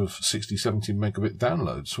getting sort of 60, 70 megabit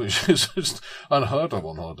downloads, which is just unheard of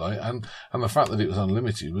on holiday. And the fact that it was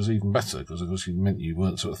unlimited was even better because, of course, it meant you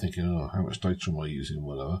weren't sort of thinking, how much data am I using,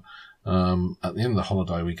 whatever. At the end of the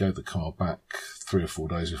holiday, we gave the car back 3 or 4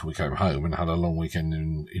 days before we came home and had a long weekend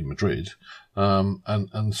in Madrid.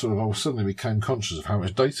 And sort of I suddenly became conscious of how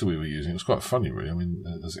much data we were using. It was quite funny, really. I mean,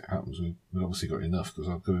 as it happens, we obviously got enough because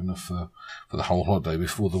I've got enough for the whole holiday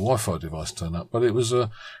before the Wi-Fi device turned up. But it was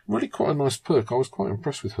really quite a nice perk. I was quite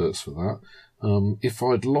impressed with Hertz for that. If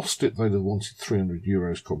I'd lost it, they'd have wanted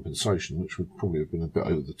 €300 compensation, which would probably have been a bit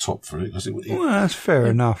over the top for it. Well, that's fair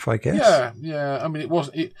enough, I guess. Yeah. I mean, it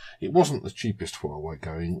wasn't the cheapest Huawei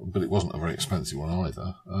going, but it wasn't a very expensive one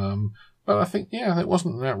either. But I think, it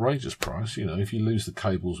wasn't an outrageous price. If you lose the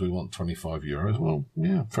cables, we want €25. Well,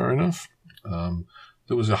 yeah, fair enough.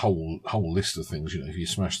 there was a whole list of things. If you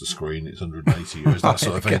smash the screen, it's 180 euros, that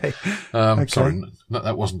sort of thing. Okay. Sorry,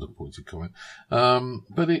 that wasn't a pointed comment.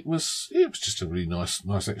 But it was just a really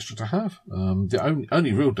nice extra to have. The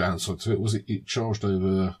only real downside to it was it charged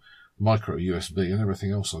over micro USB, and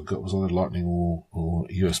everything else I got was either Lightning or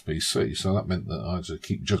USB-C. So that meant that I had to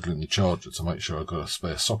keep juggling the charger to make sure I got a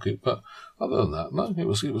spare socket. But other than that, no, it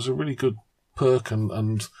was a really good perk,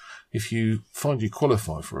 and if you find you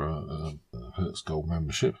qualify for a Hertz Gold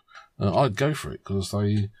membership, I'd go for it, because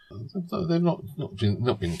they're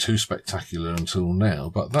not been too spectacular until now.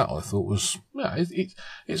 But that I thought was it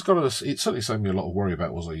certainly saved me a lot of worry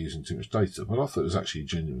about was I using too much data. But I thought it was actually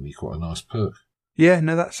genuinely quite a nice perk. Yeah,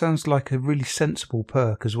 no, that sounds like a really sensible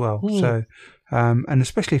perk as well. So, and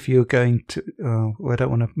especially if you're going to, I don't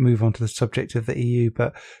want to move on to the subject of the EU,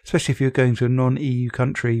 but especially if you're going to a non-EU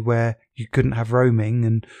country where you couldn't have roaming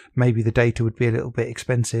and maybe the data would be a little bit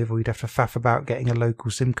expensive, or you'd have to faff about getting a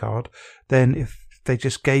local SIM card, then if they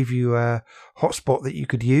just gave you a hotspot that you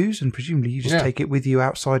could use, and presumably you just take it with you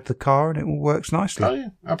outside the car and it all works nicely. Oh yeah,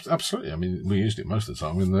 absolutely. I mean, we used it most of the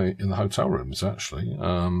time in the hotel rooms, actually.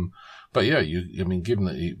 But yeah, given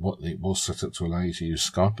that it was set up to allow you to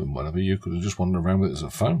use Skype and whatever, you could have just wandered around with it as a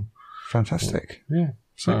phone. Fantastic. Yeah.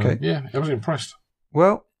 So, okay. I was impressed.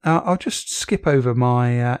 Well, I'll just skip over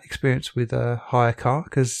my experience with a hire car,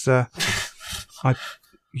 because I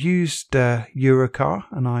used Eurocar,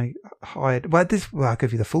 and I hired... I'll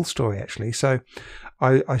give you the full story, actually. So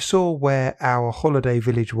I saw where our holiday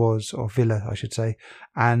village was, or villa, I should say,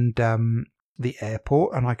 and the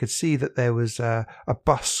airport, and I could see that there was a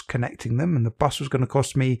bus connecting them, and the bus was going to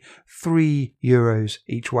cost me €3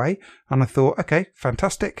 each way. And I thought, okay,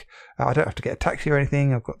 fantastic. I don't have to get a taxi or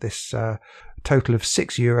anything. I've got this total of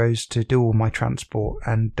 €6 to do all my transport.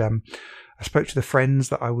 And I spoke to the friends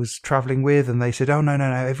that I was travelling with, and they said, oh, no,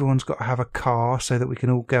 everyone's got to have a car so that we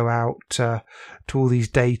can all go out to all these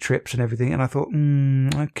day trips and everything. And I thought,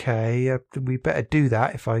 okay, we better do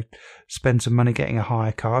that if I spend some money getting a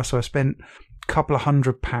hire car. So I spent a couple of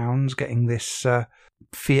 £100 getting this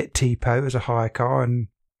Fiat Tipo as a hire car, and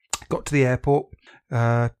got to the airport,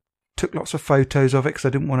 took lots of photos of it because I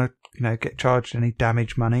didn't want to, get charged any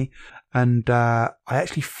damage money. And I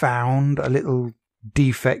actually found a little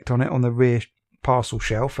defect on it on the rear parcel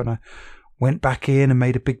shelf, and I went back in and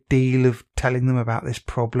made a big deal of telling them about this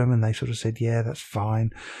problem, and they sort of said, yeah, that's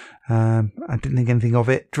fine. I didn't think anything of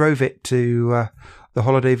it. Drove it to the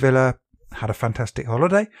holiday villa, had a fantastic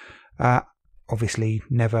holiday. Obviously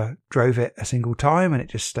never drove it a single time, and it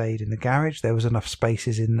just stayed in the garage. There was enough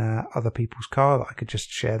spaces in other people's car that I could just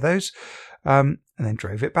share those. And then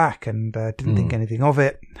drove it back, and didn't think anything of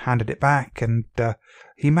it, handed it back, and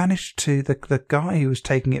he managed to, the guy who was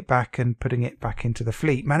taking it back and putting it back into the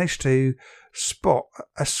fleet, managed to spot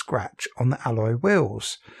a scratch on the alloy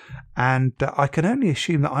wheels. And I can only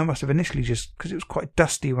assume that I must have initially just, because it was quite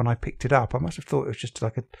dusty when I picked it up, I must have thought it was just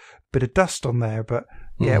like a bit of dust on there, but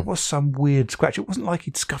yeah, it was some weird scratch. It wasn't like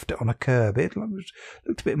he'd scuffed it on a curb. It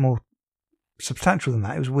looked a bit more substantial than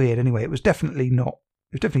that. It was weird. Anyway, it was definitely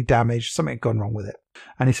damaged. Something had gone wrong with it.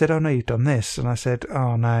 And he said, oh no, you've done this. And I said,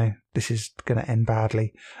 oh no, this is going to end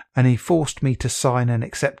badly. And he forced me to sign an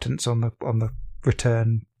acceptance on the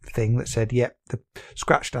return thing that said, yep, the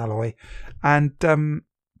scratched alloy. And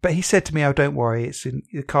but he said to me, oh, don't worry,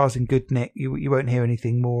 the car's in good nick. You won't hear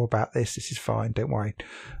anything more about this. This is fine. Don't worry.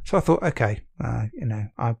 So I thought, okay, I'm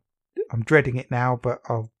dreading it now, but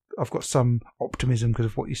I've got some optimism because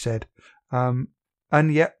of what you said. And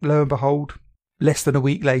yet, lo and behold, less than a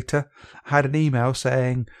week later, I had an email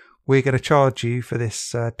saying, we're going to charge you for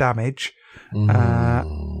this damage. And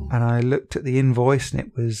I looked at the invoice, and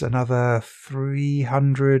it was another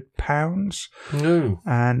 £300. No.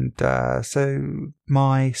 And so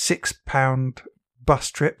my £6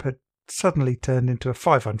 bus trip had suddenly turned into a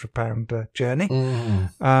 £500 journey.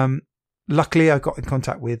 Luckily, I got in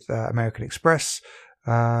contact with American Express,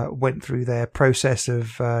 went through their process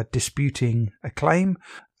of disputing a claim,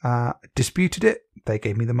 disputed it. They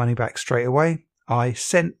gave me the money back straight away. I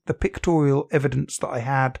sent the pictorial evidence that I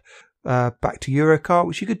had back to Eurocar,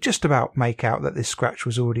 which you could just about make out that this scratch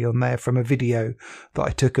was already on there from a video that I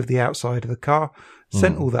took of the outside of the car.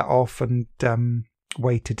 Sent all that off and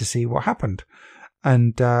waited to see what happened.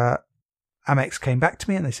 And Amex came back to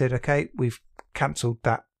me and they said, okay, we've cancelled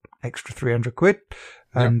that extra £300.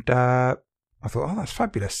 And I thought, oh, that's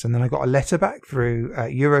fabulous. And then I got a letter back through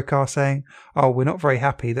Eurocar saying, oh, we're not very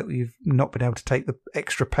happy that we've not been able to take the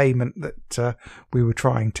extra payment that we were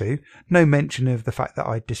trying to. No mention of the fact that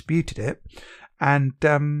I disputed it. And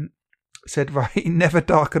said, right, never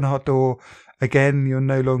darken our door again. You're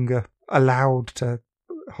no longer allowed to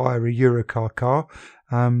hire a Eurocar car,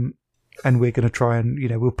 and we're going to try and,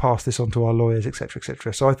 we'll pass this on to our lawyers, etc.,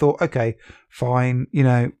 etc. So I thought, okay, fine,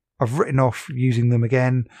 I've written off using them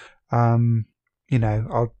again. We're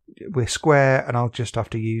Square, and I'll just have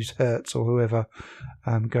to use Hertz or whoever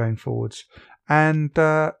going forwards. And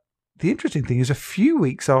the interesting thing is, a few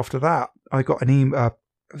weeks after that, I got an email.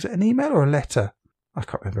 Was it an email or a letter? I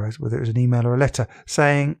can't remember whether it was an email or a letter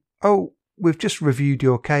saying, "Oh, we've just reviewed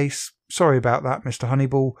your case. Sorry about that, Mr.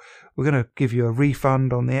 Honeyball. We're going to give you a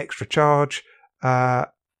refund on the extra charge. Don't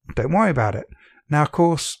worry about it." Now, of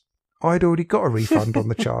course, I'd already got a refund on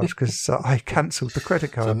the charge because I cancelled the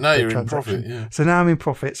credit card. So now you're in transaction. profit, yeah. So now I'm in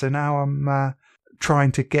profit. So now I'm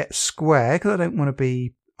trying to get Square because I don't want to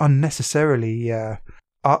be unnecessarily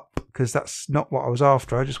up, because that's not what I was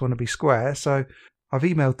after. I just want to be Square. So I've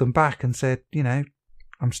emailed them back and said,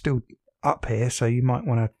 I'm still up here, so you might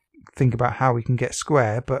want to think about how we can get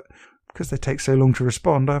Square. But because they take so long to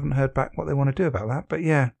respond, I haven't heard back what they want to do about that. But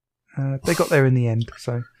yeah, they got there in the end.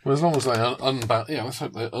 So well, as long as they unban, let's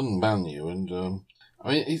hope they unban you. And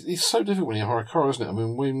it's so difficult when you hire a car, isn't it? I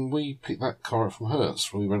mean, when we picked that car up from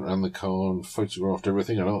Hertz, we went around the car and photographed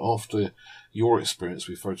everything. And after your experience,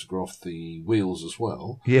 we photographed the wheels as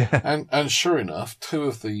well. Yeah. And sure enough, 2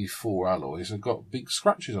 of the 4 alloys have got big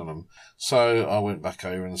scratches on them. So I went back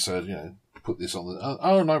over and said, put this on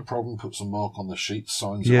the, no problem, put some mark on the sheet,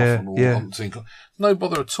 signs it off and all that. No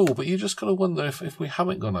bother at all, but you just got to wonder if we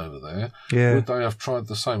haven't gone over there, would they have tried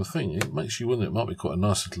the same thing? It makes you wonder. It might be quite a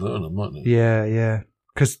nice little earner, mightn't it? Yeah.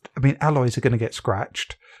 Because, alloys are going to get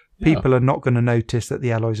scratched. People are not going to notice that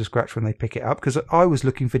the alloys are scratched when they pick it up, because I was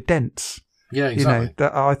looking for dents. Yeah, exactly.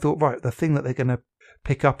 That I thought, right, the thing that they're going to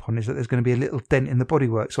pick up on is that there's going to be a little dent in the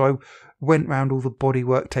bodywork. So I went round all the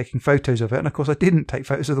bodywork taking photos of it, and of course I didn't take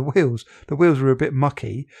photos of the wheels. The wheels were a bit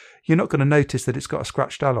mucky. You're not going to notice that it's got a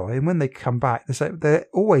scratched alloy, and when they come back, they're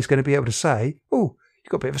always going to be able to say, "Oh, you've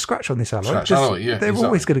got a bit of a scratch on this alloy." They're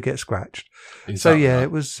always going to get scratched. Exactly. So yeah,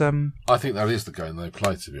 it was. I think that is the game they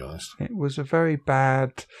play, to be honest. It was a very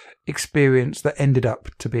bad experience that ended up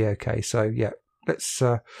to be okay. So yeah, let's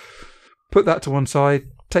put that to one side.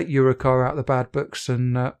 Take Eurocar out of the bad books,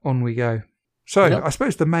 and on we go. So I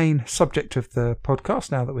suppose the main subject of the podcast,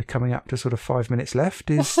 now that we're coming up to sort of 5 minutes left,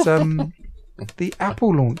 is the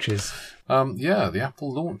Apple launches. The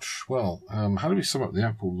Apple launch. Well, how do we sum up the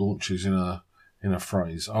Apple launches in a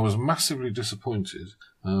phrase? I was massively disappointed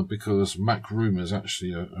because Mac Rumors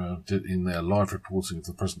actually did, in their live reporting of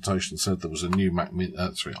the presentation, said there was a new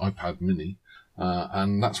iPad Mini,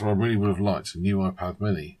 and that's what I really would have liked, a new iPad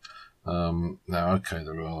Mini. Now, okay,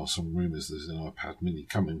 there are some rumours there's an iPad Mini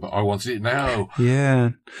coming, but I wanted it now. Yeah.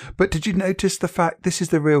 But did you notice the fact, this is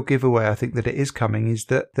the real giveaway, I think, that it is coming, is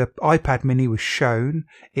that the iPad Mini was shown,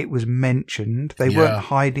 it was mentioned, they weren't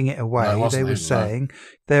hiding it away, they were saying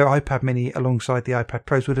their iPad Mini alongside the iPad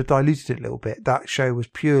Pros would have diluted it a little bit. That show was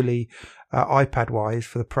purely iPad-wise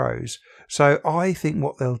for the Pros. So I think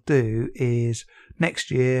what they'll do is next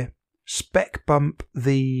year spec bump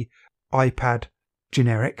the iPad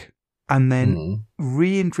generic, and then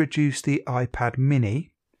reintroduce the iPad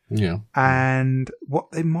Mini. Yeah. And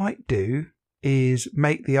what they might do is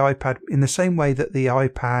make the iPad, in the same way that the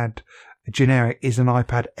iPad generic is an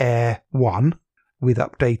iPad Air 1 with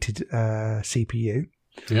updated CPU.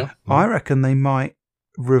 Yeah. I reckon they might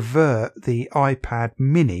revert the iPad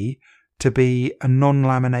Mini to be a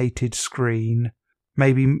non-laminated screen,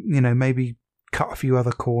 maybe cut a few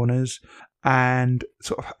other corners, and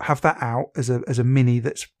sort of have that out as a Mini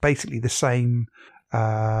that's basically the same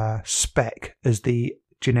spec as the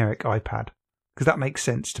generic iPad, because that makes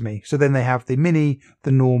sense to me. So then they have the Mini,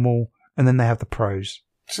 the normal, and then they have the Pros.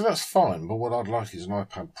 So that's fine, but what I'd like is an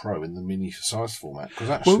iPad Pro in the Mini size format, because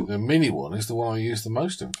actually the Mini one is the one I use the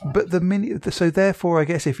most, in fact. But the Mini, so therefore I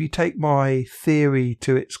guess if you take my theory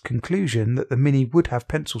to its conclusion, that the Mini would have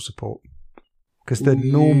pencil support. Because the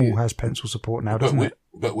normal has pencil support now, doesn't it?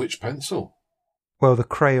 But which pencil? Well, the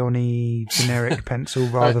crayon-y generic pencil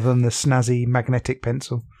rather than the snazzy magnetic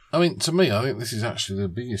pencil. I mean, to me, I think this is actually the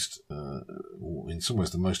biggest, in some ways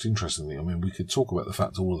the most interesting thing. I mean, we could talk about the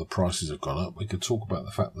fact all of the prices have gone up. We could talk about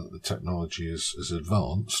the fact that the technology is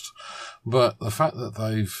advanced. But the fact that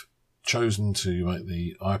they've chosen to make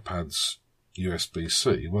the iPads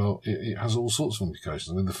USB-C, well, it has all sorts of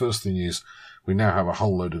implications. I mean, the first thing is we now have a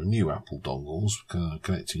whole load of new Apple dongles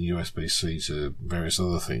connecting USB-C to various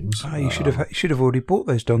other things. You should have already bought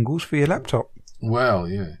those dongles for your laptop. Well,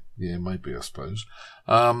 yeah. Yeah, maybe, I suppose.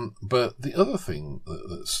 But the other thing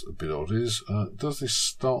that's a bit odd is, does this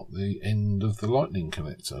start the end of the Lightning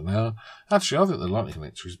connector? Now, actually, I think the Lightning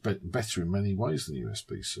connector is better in many ways than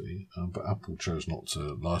USB-C, but Apple chose not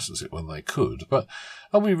to license it when they could. But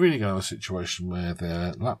are we really going to have a situation where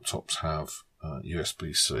their laptops have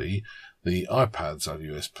USB-C, the iPads have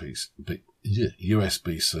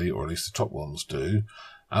USB-C, or at least the top ones do,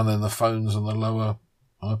 and then the phones and the lower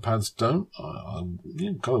iPads don't?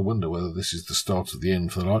 You've got to wonder whether this is the start of the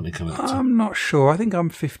end for the Lightning connector. I'm not sure. I think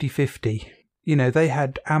I'm 50-50. You know, they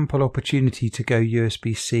had ample opportunity to go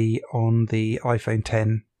USB-C on the iPhone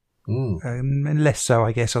 10. And less so,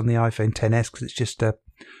 I guess, on the iPhone 10s because it's just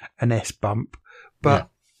an S bump.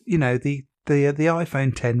 But, you know, the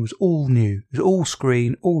iPhone 10 was all new. It was all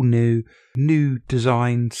screen, all new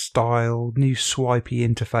design style, new swipey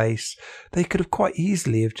interface. They could have quite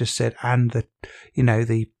easily have just said, and the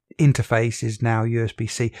interface is now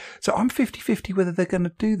USB-C. So I'm 50-50 whether they're going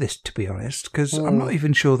to do this, to be honest, because I'm not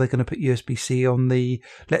even sure they're going to put USB-C on the,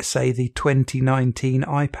 let's say, the 2019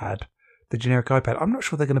 iPad, the generic iPad. I'm not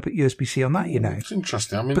sure they're going to put USB-C on that, you know. It's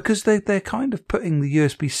interesting. I mean, because they're kind of putting the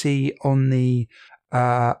USB-C on the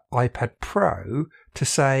iPad Pro to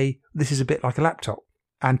say this is a bit like a laptop,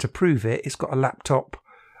 and to prove it, it's got a laptop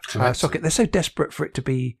socket. They're so desperate for it to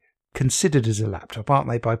be considered as a laptop, aren't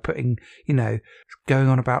they, by putting, you know, going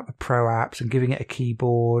on about the Pro apps and giving it a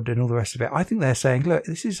keyboard and all the rest of it. I think they're saying, look,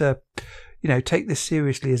 this is take this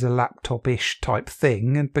seriously as a laptop-ish type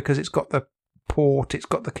thing, and because it's got the port, it's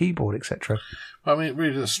got the keyboard, etc. I mean, it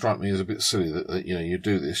really does strike me as a bit silly that you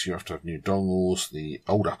do this, you have to have new dongles, the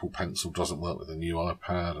old Apple Pencil doesn't work with the new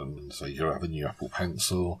iPad, and so you have a new Apple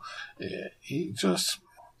Pencil. It just,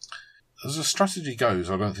 as the strategy goes,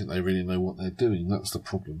 I don't think they really know what they're doing. That's the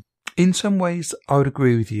problem. In some ways, I would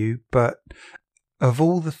agree with you, but of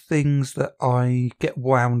all the things that I get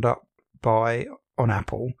wound up by on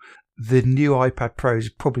Apple, the new iPad Pro is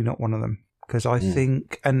probably not one of them. Because I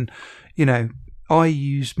think, and, you know, I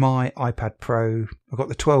use my iPad Pro, I've got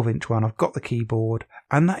the 12-inch one, I've got the keyboard,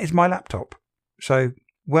 and that is my laptop. So,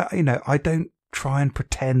 well, you know, I don't try and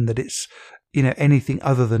pretend that it's, you know, anything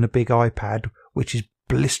other than a big iPad, which is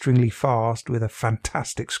blisteringly fast with a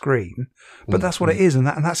fantastic screen. But that's what it is, and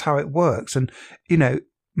that's how it works. And, you know,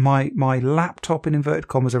 my laptop, in inverted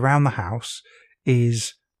commas, around the house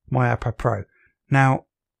is my iPad Pro. Now,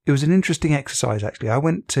 it was an interesting exercise, actually. I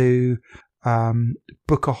went to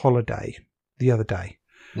book a holiday the other day,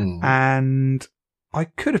 and I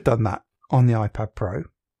could have done that on the iPad Pro,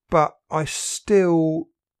 but I still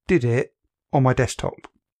did it on my desktop.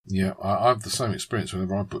 Yeah, I have the same experience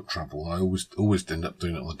whenever I book travel. I always end up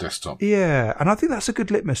doing it on the desktop. Yeah, and I think that's a good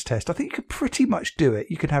litmus test. I think you could pretty much do it.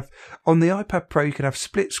 You can have, on the iPad Pro, you can have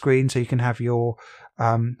split screen, so you can have your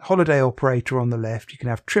holiday operator on the left, you can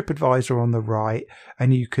have TripAdvisor on the right,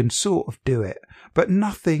 and you can sort of do it. But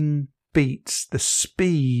nothing beats the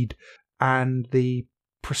speed and the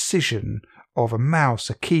precision of a mouse,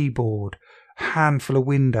 a keyboard, handful of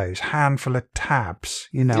windows, handful of tabs.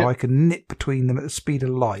 You know, I can knit between them at the speed of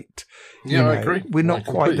light. Yeah, I agree. We're not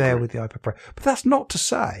quite there with the iPad Pro. But that's not to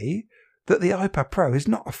say that the iPad Pro is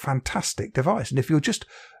not a fantastic device. And if you're just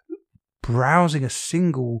browsing a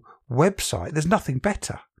single website, there's nothing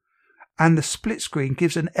better. And the split screen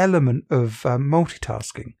gives an element of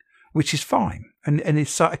multitasking, which is fine and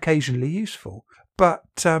is occasionally useful. But,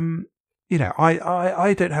 you know,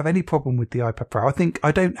 I don't have any problem with the iPad Pro. I think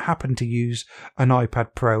I don't happen to use an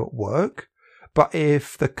iPad Pro at work, but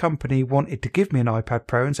if the company wanted to give me an iPad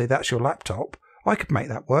Pro and say, that's your laptop, I could make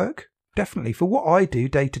that work. Definitely. For what I do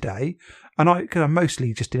day to day, and I'm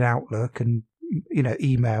mostly just in Outlook and, you know,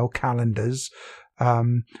 email, calendars,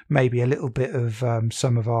 maybe a little bit of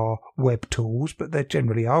some of our web tools, but they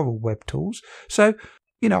generally are all web tools. So,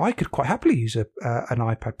 you know, I could quite happily use an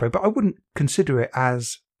iPad Pro, but I wouldn't consider it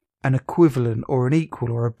as an equivalent or an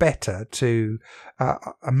equal or a better to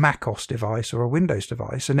a macOS device or a Windows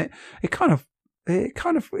device. And I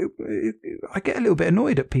get a little bit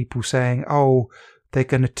annoyed at people saying, oh, they're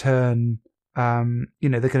going to turn, you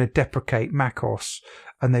know, they're going to deprecate macOS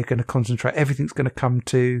and they're going to concentrate. Everything's going to come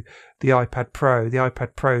to the iPad Pro. The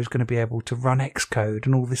iPad Pro is going to be able to run Xcode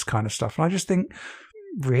and all this kind of stuff. And I just think,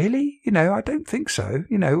 really? You know, I don't think so.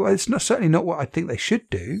 You know, it's certainly not what I think they should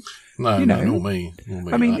do. No, you know, nor me.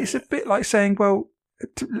 I mean, it's a bit like saying, well,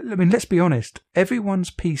 I mean, let's be honest.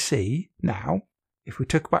 Everyone's PC now, if we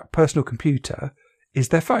talk about personal computer, is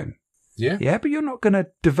their phone. Yeah. Yeah, but you're not going to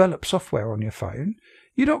develop software on your phone.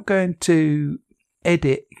 You're not going to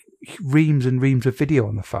edit reams and reams of video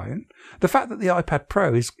on the phone. The fact that the iPad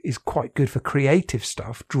Pro is quite good for creative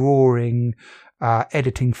stuff, drawing,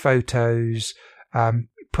 editing photos,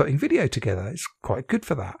 putting video together. It's quite good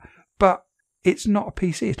for that. But it's not a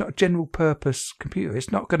PC. It's not a general purpose computer.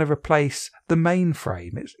 It's not going to replace the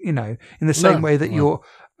mainframe. It's, in the same way that your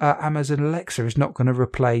Amazon Alexa is not going to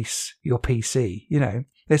replace your PC.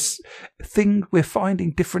 We're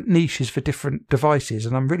finding different niches for different devices,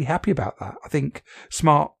 and I'm really happy about that. I think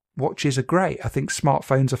smart watches are great. I think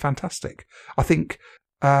smartphones are fantastic. I think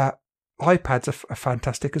iPads are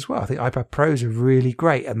fantastic as well. I think iPad Pros are really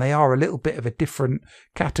great, and they are a little bit of a different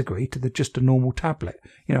category to just a normal tablet.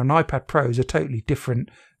 An iPad Pro is a totally different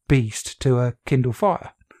beast to a Kindle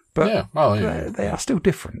Fire, but they are still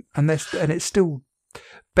different, and it's still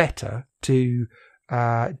better to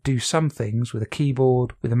do some things with a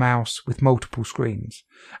keyboard, with a mouse, with multiple screens.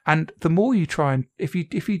 And the more you try and if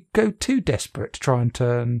you go too desperate to try and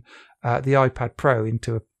turn the iPad Pro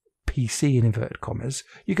into a PC in inverted commas,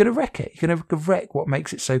 you're going to wreck it. You're going to wreck what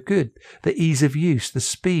makes it so good. The ease of use, the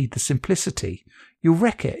speed, the simplicity. You'll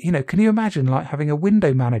wreck it. Can you imagine like having a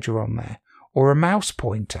window manager on there or a mouse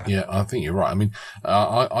pointer? Yeah, I think you're right. I mean,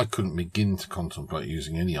 I couldn't begin to contemplate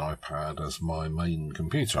using any iPad as my main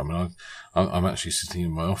computer. I mean, I'm actually sitting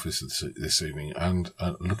in my office this evening and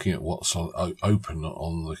looking at what's open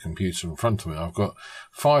on the computer in front of me. I've got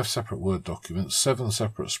 5 separate Word documents, 7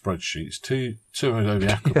 separate spreadsheets, two Adobe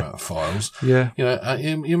Acrobat files. Yeah.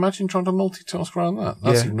 You imagine trying to multitask around that?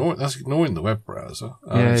 That's ignoring the web browser.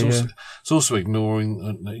 It's also ignoring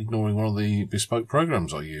one of the bespoke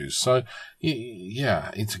programs I use. So,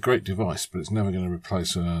 yeah, it's a great device, but it's never going to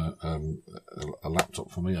replace a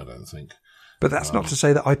laptop for me, I don't think. But that's not to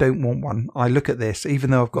say that I don't want one. I look at this,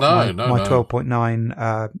 even though I've got my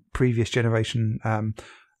 12.9 previous generation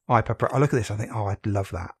iPad Pro. I look at this, I think, I'd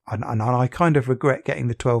love that. And I kind of regret getting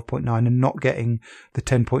the 12.9 and not getting the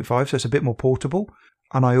 10.5, so it's a bit more portable.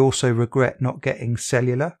 And I also regret not getting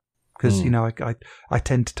cellular, because I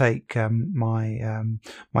tend to take my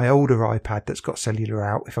older iPad that's got cellular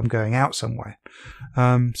out if I'm going out somewhere.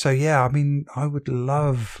 I would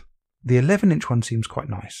love the 11-inch one. Seems quite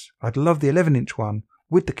nice. I'd love the 11-inch one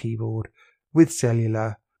with the keyboard, with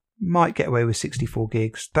cellular. Might get away with 64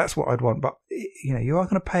 gigs. That's what I'd want. But you are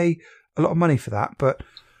going to pay a lot of money for that. But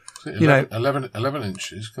 11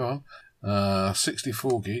 inches. Go on.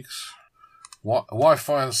 64 gigs.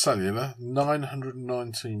 Wi-Fi and cellular,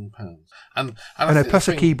 £919, and plus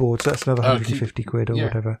a keyboard, so that's another 150 quid or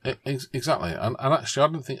whatever. Exactly, and actually, I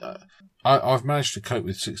don't think I've managed to cope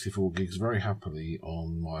with 64 gigs very happily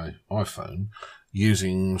on my iPhone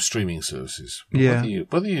using streaming services. But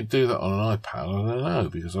whether you do that on an iPad, I don't know,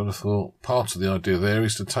 because I'd have thought part of the idea there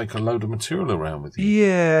is to take a load of material around with you.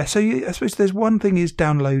 Yeah, so I suppose there's one thing is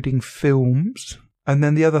downloading films, and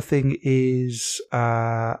then the other thing is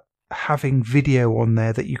having video on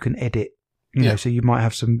there that you can edit. So you might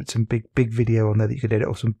have some big video on there that you can edit,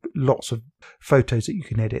 or lots of photos that you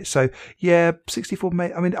can edit. So 64.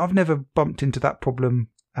 I mean, I've never bumped into that problem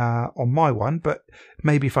on my one, but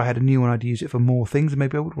maybe if I had a new one, I'd use it for more things, and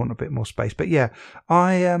maybe I would want a bit more space. But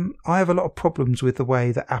I have a lot of problems with the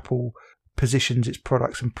way that Apple positions its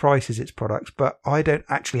products and prices its products, but I don't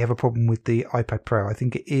actually have a problem with the iPad Pro. I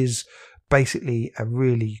think it is basically a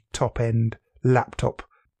really top end laptop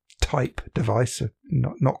type device, so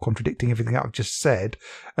not contradicting everything that I've just said.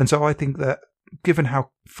 And so I think that given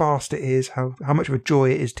how fast it is, how much of a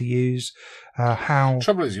joy it is to use, how... The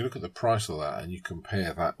trouble is, you look at the price of that and you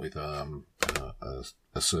compare that with a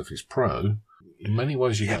Surface Pro. In many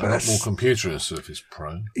ways, you get a lot more computer in a Surface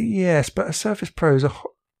Pro. Yes, but a Surface Pro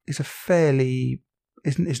is a fairly...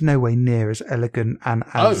 is no way near as elegant and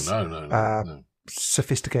as no.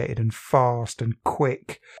 sophisticated and fast and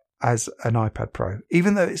quick as an iPad Pro,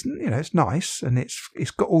 even though it's it's nice and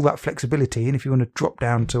it's got all that flexibility. And if you want to drop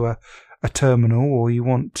down to a terminal, or you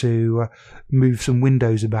want to move some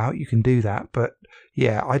windows about, you can do that. But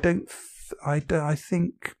I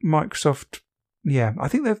think Microsoft, I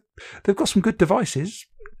think they've got some good devices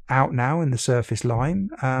out now in the Surface line,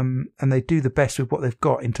 and they do the best with what they've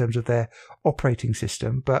got in terms of their operating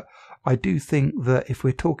system. But I do think that if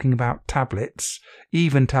we're talking about tablets,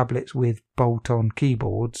 even tablets with bolt-on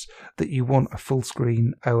keyboards, that you want a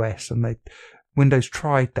full-screen OS. And Windows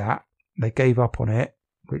tried that. They gave up on it,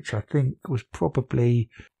 which I think was probably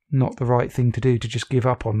not the right thing to do, to just give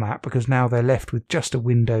up on that, because now they're left with just a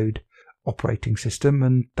windowed operating system,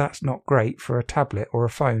 and that's not great for a tablet or a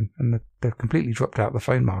phone. And they've completely dropped out of the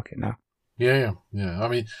phone market now. Yeah. I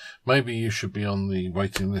mean, maybe you should be on the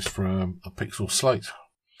waiting list for a Pixel Slate.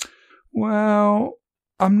 Well,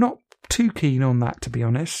 I'm not too keen on that, to be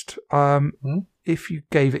honest. If you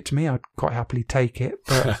gave it to me, I'd quite happily take it.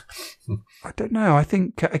 But I don't know. I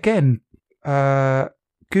think, again,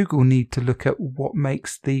 Google need to look at what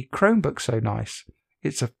makes the Chromebook so nice.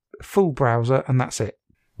 It's a full browser and that's it.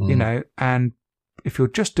 You know, and if you're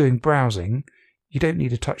just doing browsing, you don't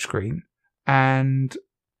need a touchscreen. And,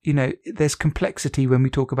 you know, there's complexity when we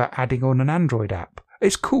talk about adding on an Android app.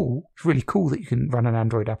 It's cool. It's really cool that you can run an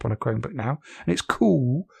Android app on a Chromebook now. And it's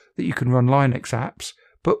cool that you can run Linux apps.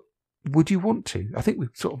 But would you want to? I think we've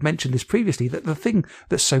sort of mentioned this previously, that the thing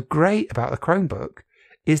that's so great about the Chromebook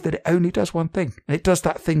is that it only does one thing. And it does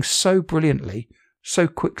that thing so brilliantly, so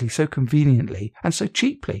quickly, so conveniently, and so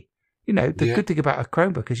cheaply. You know, the good thing about a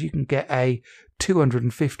Chromebook is you can get a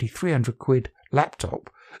 250, 300 quid laptop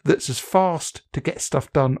that's as fast to get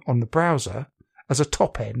stuff done on the browser as a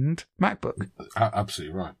top-end MacBook.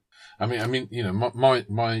 Absolutely right. I mean, you know, my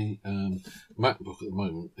MacBook at the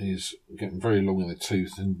moment is getting very long in the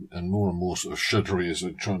tooth and more sort of shuddery as I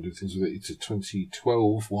try and do things with it. It's a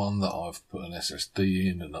 2012 one that I've put an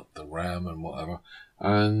SSD in and up the RAM and whatever.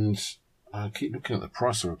 And I keep looking at the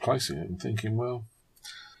price of replacing it and thinking, well,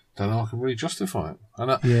 don't know I can really justify it.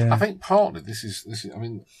 And I think partly this is. I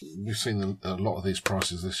mean, we've seen a lot of these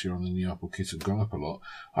prices this year on the new Apple kit have gone up a lot.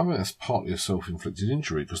 I think that's partly a self-inflicted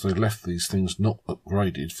injury because they left these things not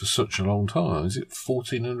upgraded for such a long time. Is it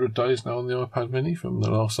 1,400 days now on the iPad Mini from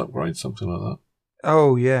the last upgrade, something like that?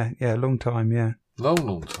 Oh yeah, long time, yeah.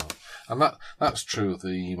 Long time. And that's true of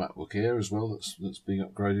the MacBook Air as well. That's being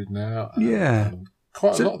upgraded now. Yeah,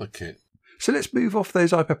 quite a lot of the kit. So let's move off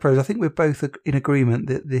those iPad Pros. I think we're both in agreement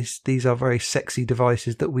that these are very sexy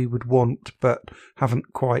devices that we would want, but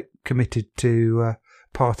haven't quite committed to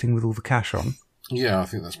parting with all the cash on. Yeah, I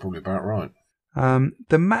think that's probably about right.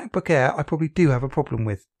 The MacBook Air, I probably do have a problem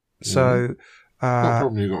with. So, what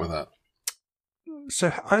problem you got with that?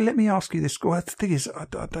 So let me ask you this. Well, the thing is, I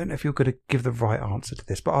don't know if you're going to give the right answer to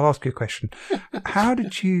this, but I'll ask you a question. How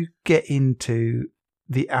did you get into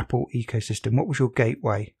the Apple ecosystem? What was your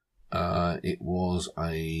gateway? It was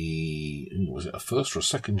a first or a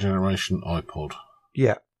second generation iPod?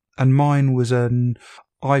 Yeah. And mine was an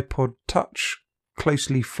iPod Touch,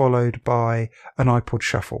 closely followed by an iPod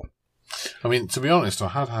Shuffle. I mean, to be honest, I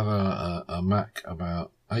had a Mac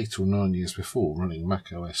about 8 or 9 years before running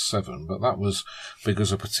Mac OS 7, but that was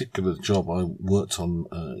because a particular job I worked on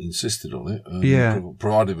insisted on it and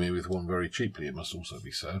provided me with one very cheaply, it must also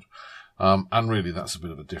be said. And really, that's a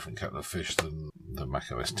bit of a different kettle of fish than the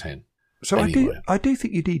Mac OS 10. So anyway. I do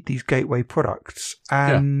think you need these gateway products.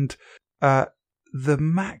 And the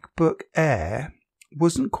MacBook Air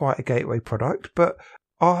wasn't quite a gateway product, but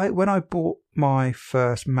when I bought my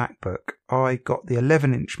first MacBook, I got the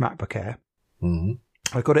 11-inch MacBook Air. Mm-hmm.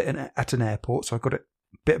 I got it at an airport, so I got a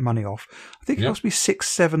bit of money off. I think it cost me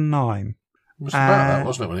 $679. It was about that,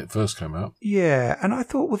 wasn't it, when it first came out? Yeah, and I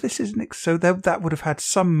thought, well, this isn't so. That would have had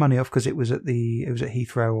some money off because it was at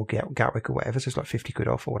Heathrow or Gatwick or whatever, so it's like 50 quid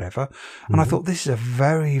off or whatever. And I thought, this is a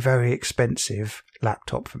very, very expensive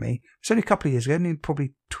laptop for me. It's only a couple of years ago, only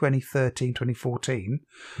probably 2013, 2014.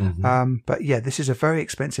 Mm-hmm. But yeah, this is a very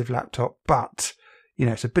expensive laptop, but you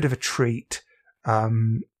know, it's a bit of a treat.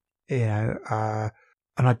 And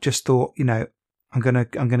I just thought, you know, I'm gonna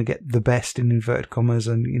get the best in inverted commas,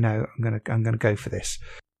 and you know, I'm gonna go for this.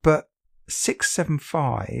 But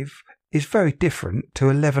 675 is very different to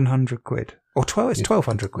 1,100 quid or 12. It's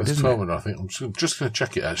 1,200 quid, isn't it? 1,200, I think. I'm just going to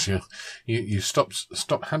check it. Actually, you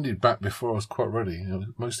stopped handed back before I was quite ready. You know,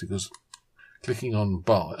 mostly because clicking on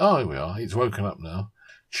buy. Oh, here we are. It's woken up now.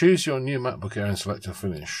 Choose your new MacBook Air and select a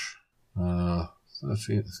finish. 13.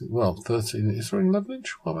 Is there an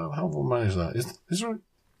 11-inch? How will I manage that? Is there an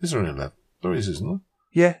 11? There isn't there?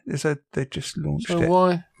 Yeah, they just launched it.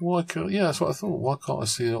 So why can't? Yeah, that's what I thought. Why can't I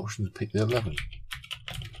see the option to pick the 11?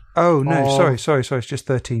 Oh no, sorry. It's just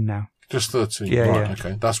 13 now. Just 13. Yeah, right. yeah.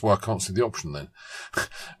 Okay, that's why I can't see the option then.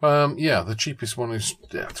 The cheapest one is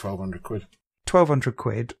 1,200 quid. 1,200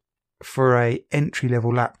 quid for a entry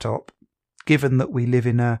level laptop. Given that we live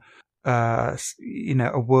in a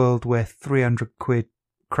world where 300 quid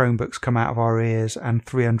Chromebooks come out of our ears and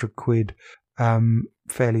 300 quid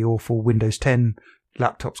fairly awful Windows 10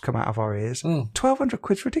 laptops come out of our ears. 1,200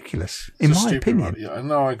 quid's ridiculous, in my opinion. Right? Yeah,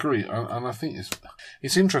 no, I agree, and I think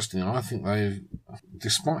it's interesting. I think they,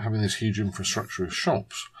 despite having this huge infrastructure of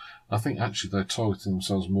shops, I think actually they're targeting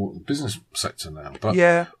themselves more at the business sector now. But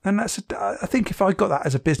yeah, and I think if I got that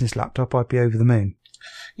as a business laptop, I'd be over the moon.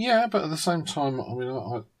 Yeah, but at the same time, I mean,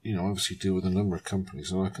 I obviously deal with a number of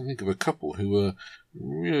companies, and I can think of a couple who are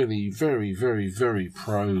really very, very, very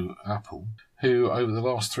pro Apple, who over the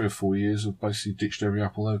last 3 or 4 years have basically ditched every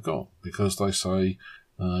Apple they've got because they say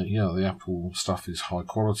The Apple stuff is high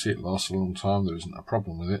quality. It lasts a long time. There isn't a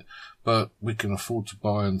problem with it. But we can afford to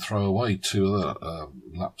buy and throw away 2 other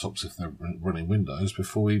laptops if they're running Windows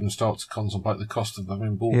before we even start to contemplate the cost of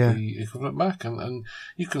having bought the equivalent Mac. And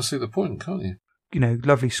you can see the point, can't you?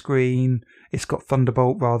 Lovely screen. It's got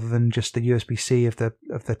Thunderbolt rather than just the USB-C of the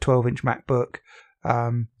 12-inch MacBook.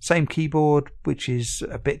 Same keyboard, which is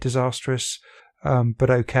a bit disastrous, but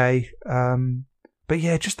okay. But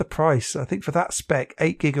yeah, just the price. I think for that spec,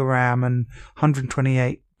 8 gig of RAM and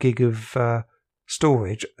 128 gig of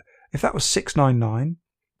storage, if that was $699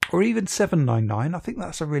 or even $799, I think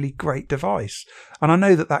that's a really great device. And I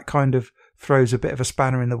know that kind of throws a bit of a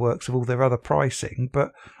spanner in the works of all their other pricing,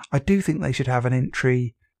 but I do think they should have an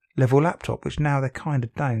entry-level laptop, which now they kind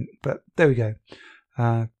of don't. But there we go.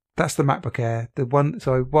 That's the MacBook Air. The one.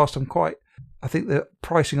 So whilst I think the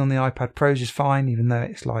pricing on the iPad Pros is fine, even though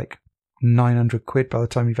it's like £900 by the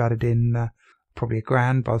time you've added in probably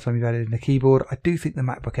 $1,000 by the time you've added in a keyboard. I do think the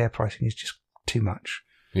MacBook Air pricing is just too much.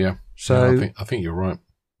 Yeah. So yeah, I think you're right.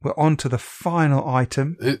 We're on to the final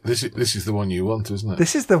item. This is the one you want, isn't it?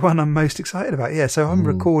 This is the one I'm most excited about. Yeah. So I'm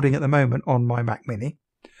recording at the moment on my Mac Mini.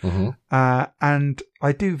 Mm-hmm. And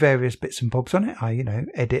I do various bits and bobs on it. I,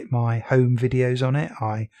 edit my home videos on it.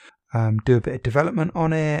 I do a bit of development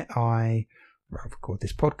on it. I record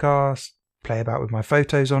this podcast, play about with my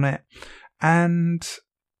photos on it. And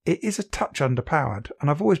it is a touch underpowered. And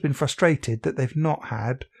I've always been frustrated that they've not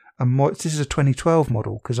had this is a 2012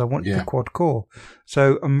 model because I wanted the quad core.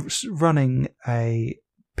 So I'm running a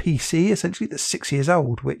PC essentially that's 6 years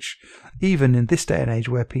old, which even in this day and age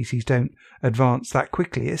where PCs don't advance that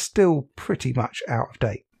quickly, is still pretty much out of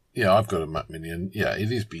date. Yeah, I've got a Mac Mini, and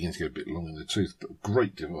it is beginning to get a bit long in the tooth, but a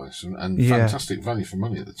great device and fantastic value for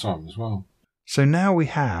money at the time as well. So now we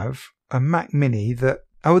have a Mac Mini that,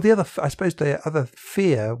 I suppose the other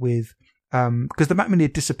fear with, because the Mac Mini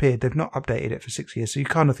had disappeared, they've not updated it for 6 years, so you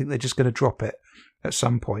kind of think they're just going to drop it at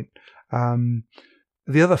some point.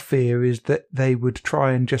 The other fear is that they would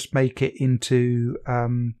try and just make it into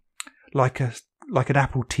like an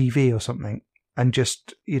Apple TV or something, and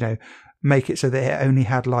just make it so that it only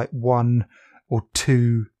had like 1 or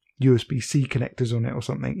 2 USB-C connectors on it or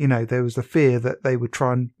something. There was the fear that they would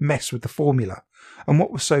try and mess with the formula. And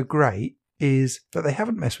what was so great is that they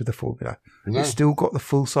haven't messed with the formula. No. It's still got the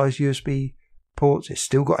full-size USB ports. It's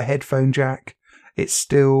still got a headphone jack. It's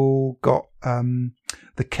still got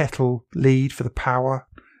the kettle lead for the power.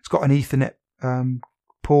 It's got an Ethernet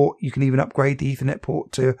port. You can even upgrade the Ethernet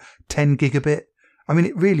port to 10 gigabit. I mean,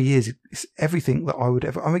 it really is. It's everything that I would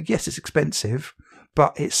ever... I mean, yes, it's expensive,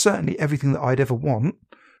 but it's certainly everything that I'd ever want.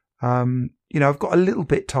 I've got a little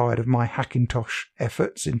bit tired of my Hackintosh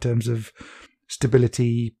efforts in terms of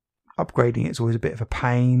stability. Upgrading it's always a bit of a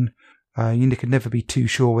pain. You can never be too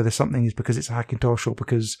sure whether something is because it's a Hackintosh or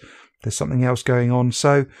because there's something else going on.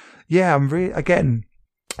 So, yeah, I've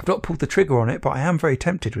not pulled the trigger on it, but I am very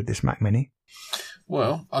tempted with this Mac Mini.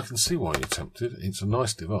 Well, I can see why you're tempted. It's a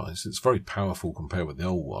nice device. It's very powerful compared with the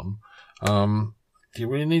old one. Do you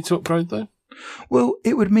really need to upgrade, though? Well,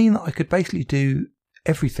 it would mean that I could basically do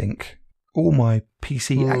everything, all my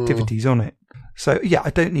PC activities on it. So, yeah, I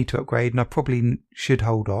don't need to upgrade, and I probably should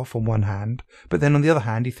hold off on one hand. But then on the other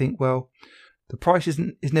hand, you think, well, the price is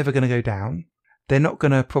never going to go down. They're not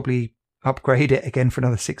going to probably upgrade it again for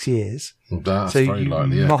another 6 years. That's so very you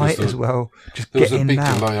likely, might as well just get in now. There was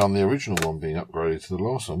a big delay on the original one being upgraded to the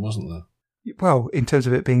last one, wasn't there? Well, in terms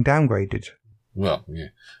of it being downgraded. Well, yeah.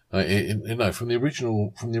 From the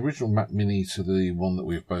original Mac Mini to the one that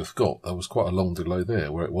we've both got, there was quite a long delay there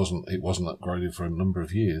where it wasn't upgraded for a number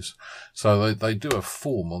of years. So they do a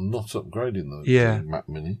form on not upgrading the Mac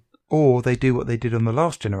Mini. Or they do what they did on the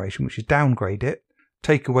last generation, which is downgrade it,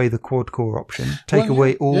 take away the quad core option, take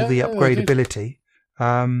away all the upgradability.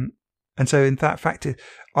 And so in that fact,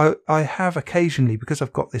 I have occasionally, because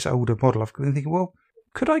I've got this older model, I've been thinking, well,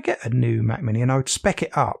 could I get a new Mac Mini? And I would spec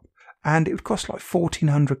it up. And it would cost like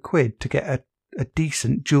 £1,400 to get a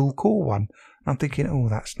decent dual core one. And I'm thinking, oh,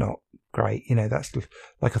 that's not great. That's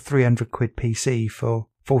like a £300 PC for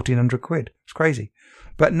 £1,400. It's crazy.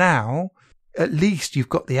 But now, at least you've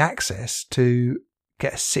got the access to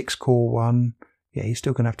get a 6-core one. Yeah, you're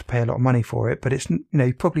still going to have to pay a lot of money for it. But it's,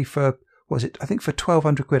 probably for, I think for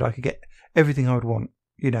 £1,200 I could get everything I would want.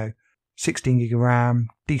 16 gig of RAM,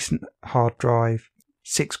 decent hard drive,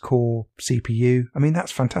 6-core CPU. I mean,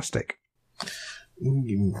 that's fantastic.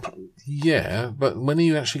 Yeah, but when are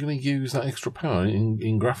you actually going to use that extra power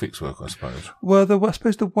in graphics work, I suppose? Well, I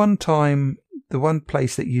suppose the one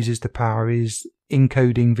place that uses the power is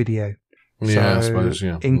encoding video. Yeah, so I suppose,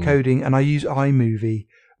 yeah. Encoding, and I use iMovie,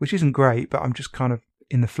 which isn't great, but I'm just kind of,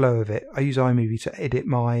 in the flow of it. I use iMovie to edit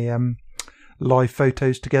my live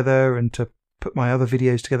photos together and to put my other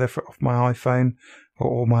videos together off my iPhone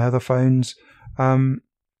or my other phones. And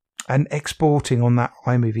exporting on that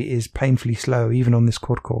iMovie is painfully slow, even on this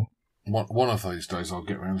quad-core. One of those days I'll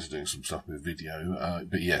get around to doing some stuff with video,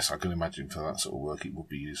 but yes, I can imagine for that sort of work it would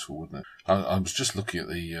be useful, wouldn't it? I was just looking at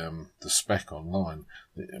the spec online.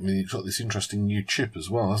 I mean, it's got this interesting new chip as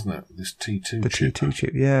well, hasn't it? This T2 chip. The T2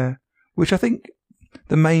 chip, yeah. Which I think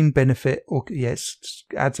the main benefit, it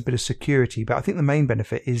adds a bit of security, but I think the main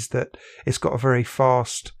benefit is that it's got a very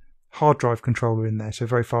fast hard drive controller in there, so a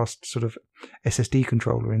very fast sort of SSD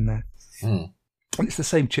controller in there. And it's the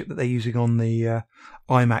same chip that they're using on the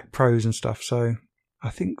iMac Pros and stuff. So I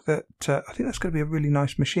think that's going to be a really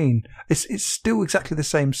nice machine. It's still exactly the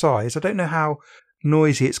same size. I don't know how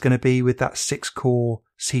noisy it's going to be with that 6-core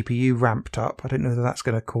CPU ramped up. I don't know whether that's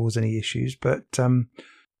going to cause any issues, but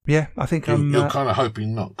yeah, I think you're kind of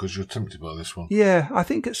hoping not, because you're tempted by this one. Yeah, I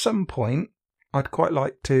think at some point I'd quite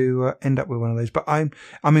like to end up with one of those. But I'm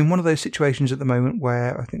in one of those situations at the moment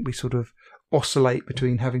where I think we sort of oscillate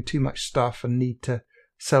between having too much stuff and need to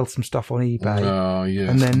sell some stuff on eBay. Yes.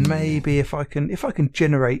 And then maybe if I can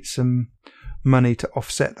generate some money to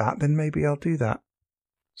offset that, then maybe I'll do that.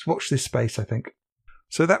 So watch this space, I think.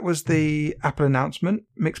 So that was the Apple announcement,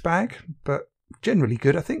 mixed bag, but generally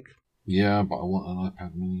good, I think. Yeah, but I want an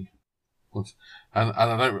iPad mini. And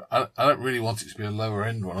I don't really want it to be a lower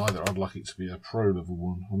end one either. I'd like it to be a pro level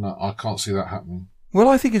one. And I can't see that happening. Well,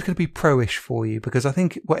 I think it's going to be pro-ish for you, because I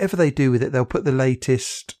think whatever they do with it, they'll put the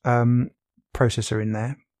latest processor in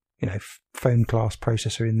there. You know, phone class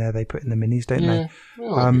processor in there they put in the minis, don't they?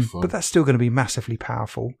 Well, but that's still going to be massively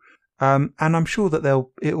powerful. And I'm sure that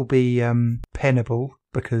it'll be pennable,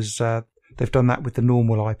 because they've done that with the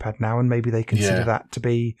normal iPad now, and maybe they consider that to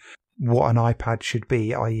be what an iPad should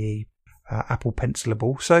be, i.e. Apple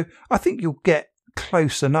Pencilable. So I think you'll get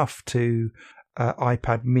close enough to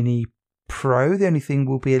iPad Mini Pro. The only thing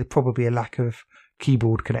will be probably a lack of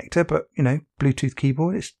keyboard connector, but, you know, Bluetooth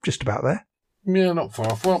keyboard, it's just about there. Yeah, not far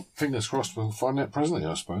off. Well, fingers crossed we'll find out presently,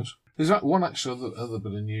 I suppose. There's that one actual other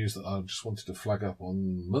bit of news that I just wanted to flag up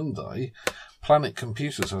on Monday. Planet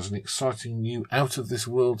Computers has an exciting new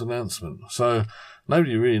out-of-this-world announcement. So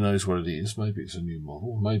nobody really knows what it is. Maybe it's a new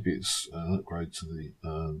model. Maybe it's an upgrade to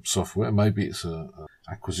the software. Maybe it's an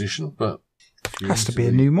acquisition. But it has to be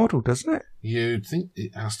a new model, doesn't it? You'd think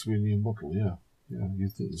it has to be a new model, yeah. Yeah,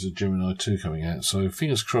 you'd think there's a Gemini 2 coming out. So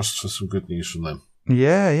fingers crossed for some good news from them.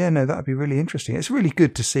 Yeah, no, that'd be really interesting. It's really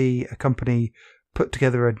good to see a company put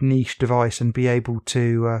together a niche device and be able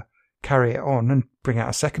to carry it on and bring out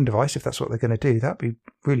a second device if that's what they're going to do. That'd be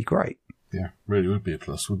really great. Yeah, really would be a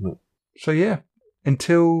plus, wouldn't it? So yeah,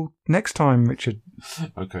 until next time, Richard.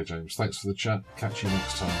 Okay, James, thanks for the chat. Catch you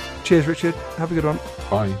next time. Cheers, Richard. Have a good one.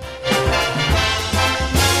 Bye.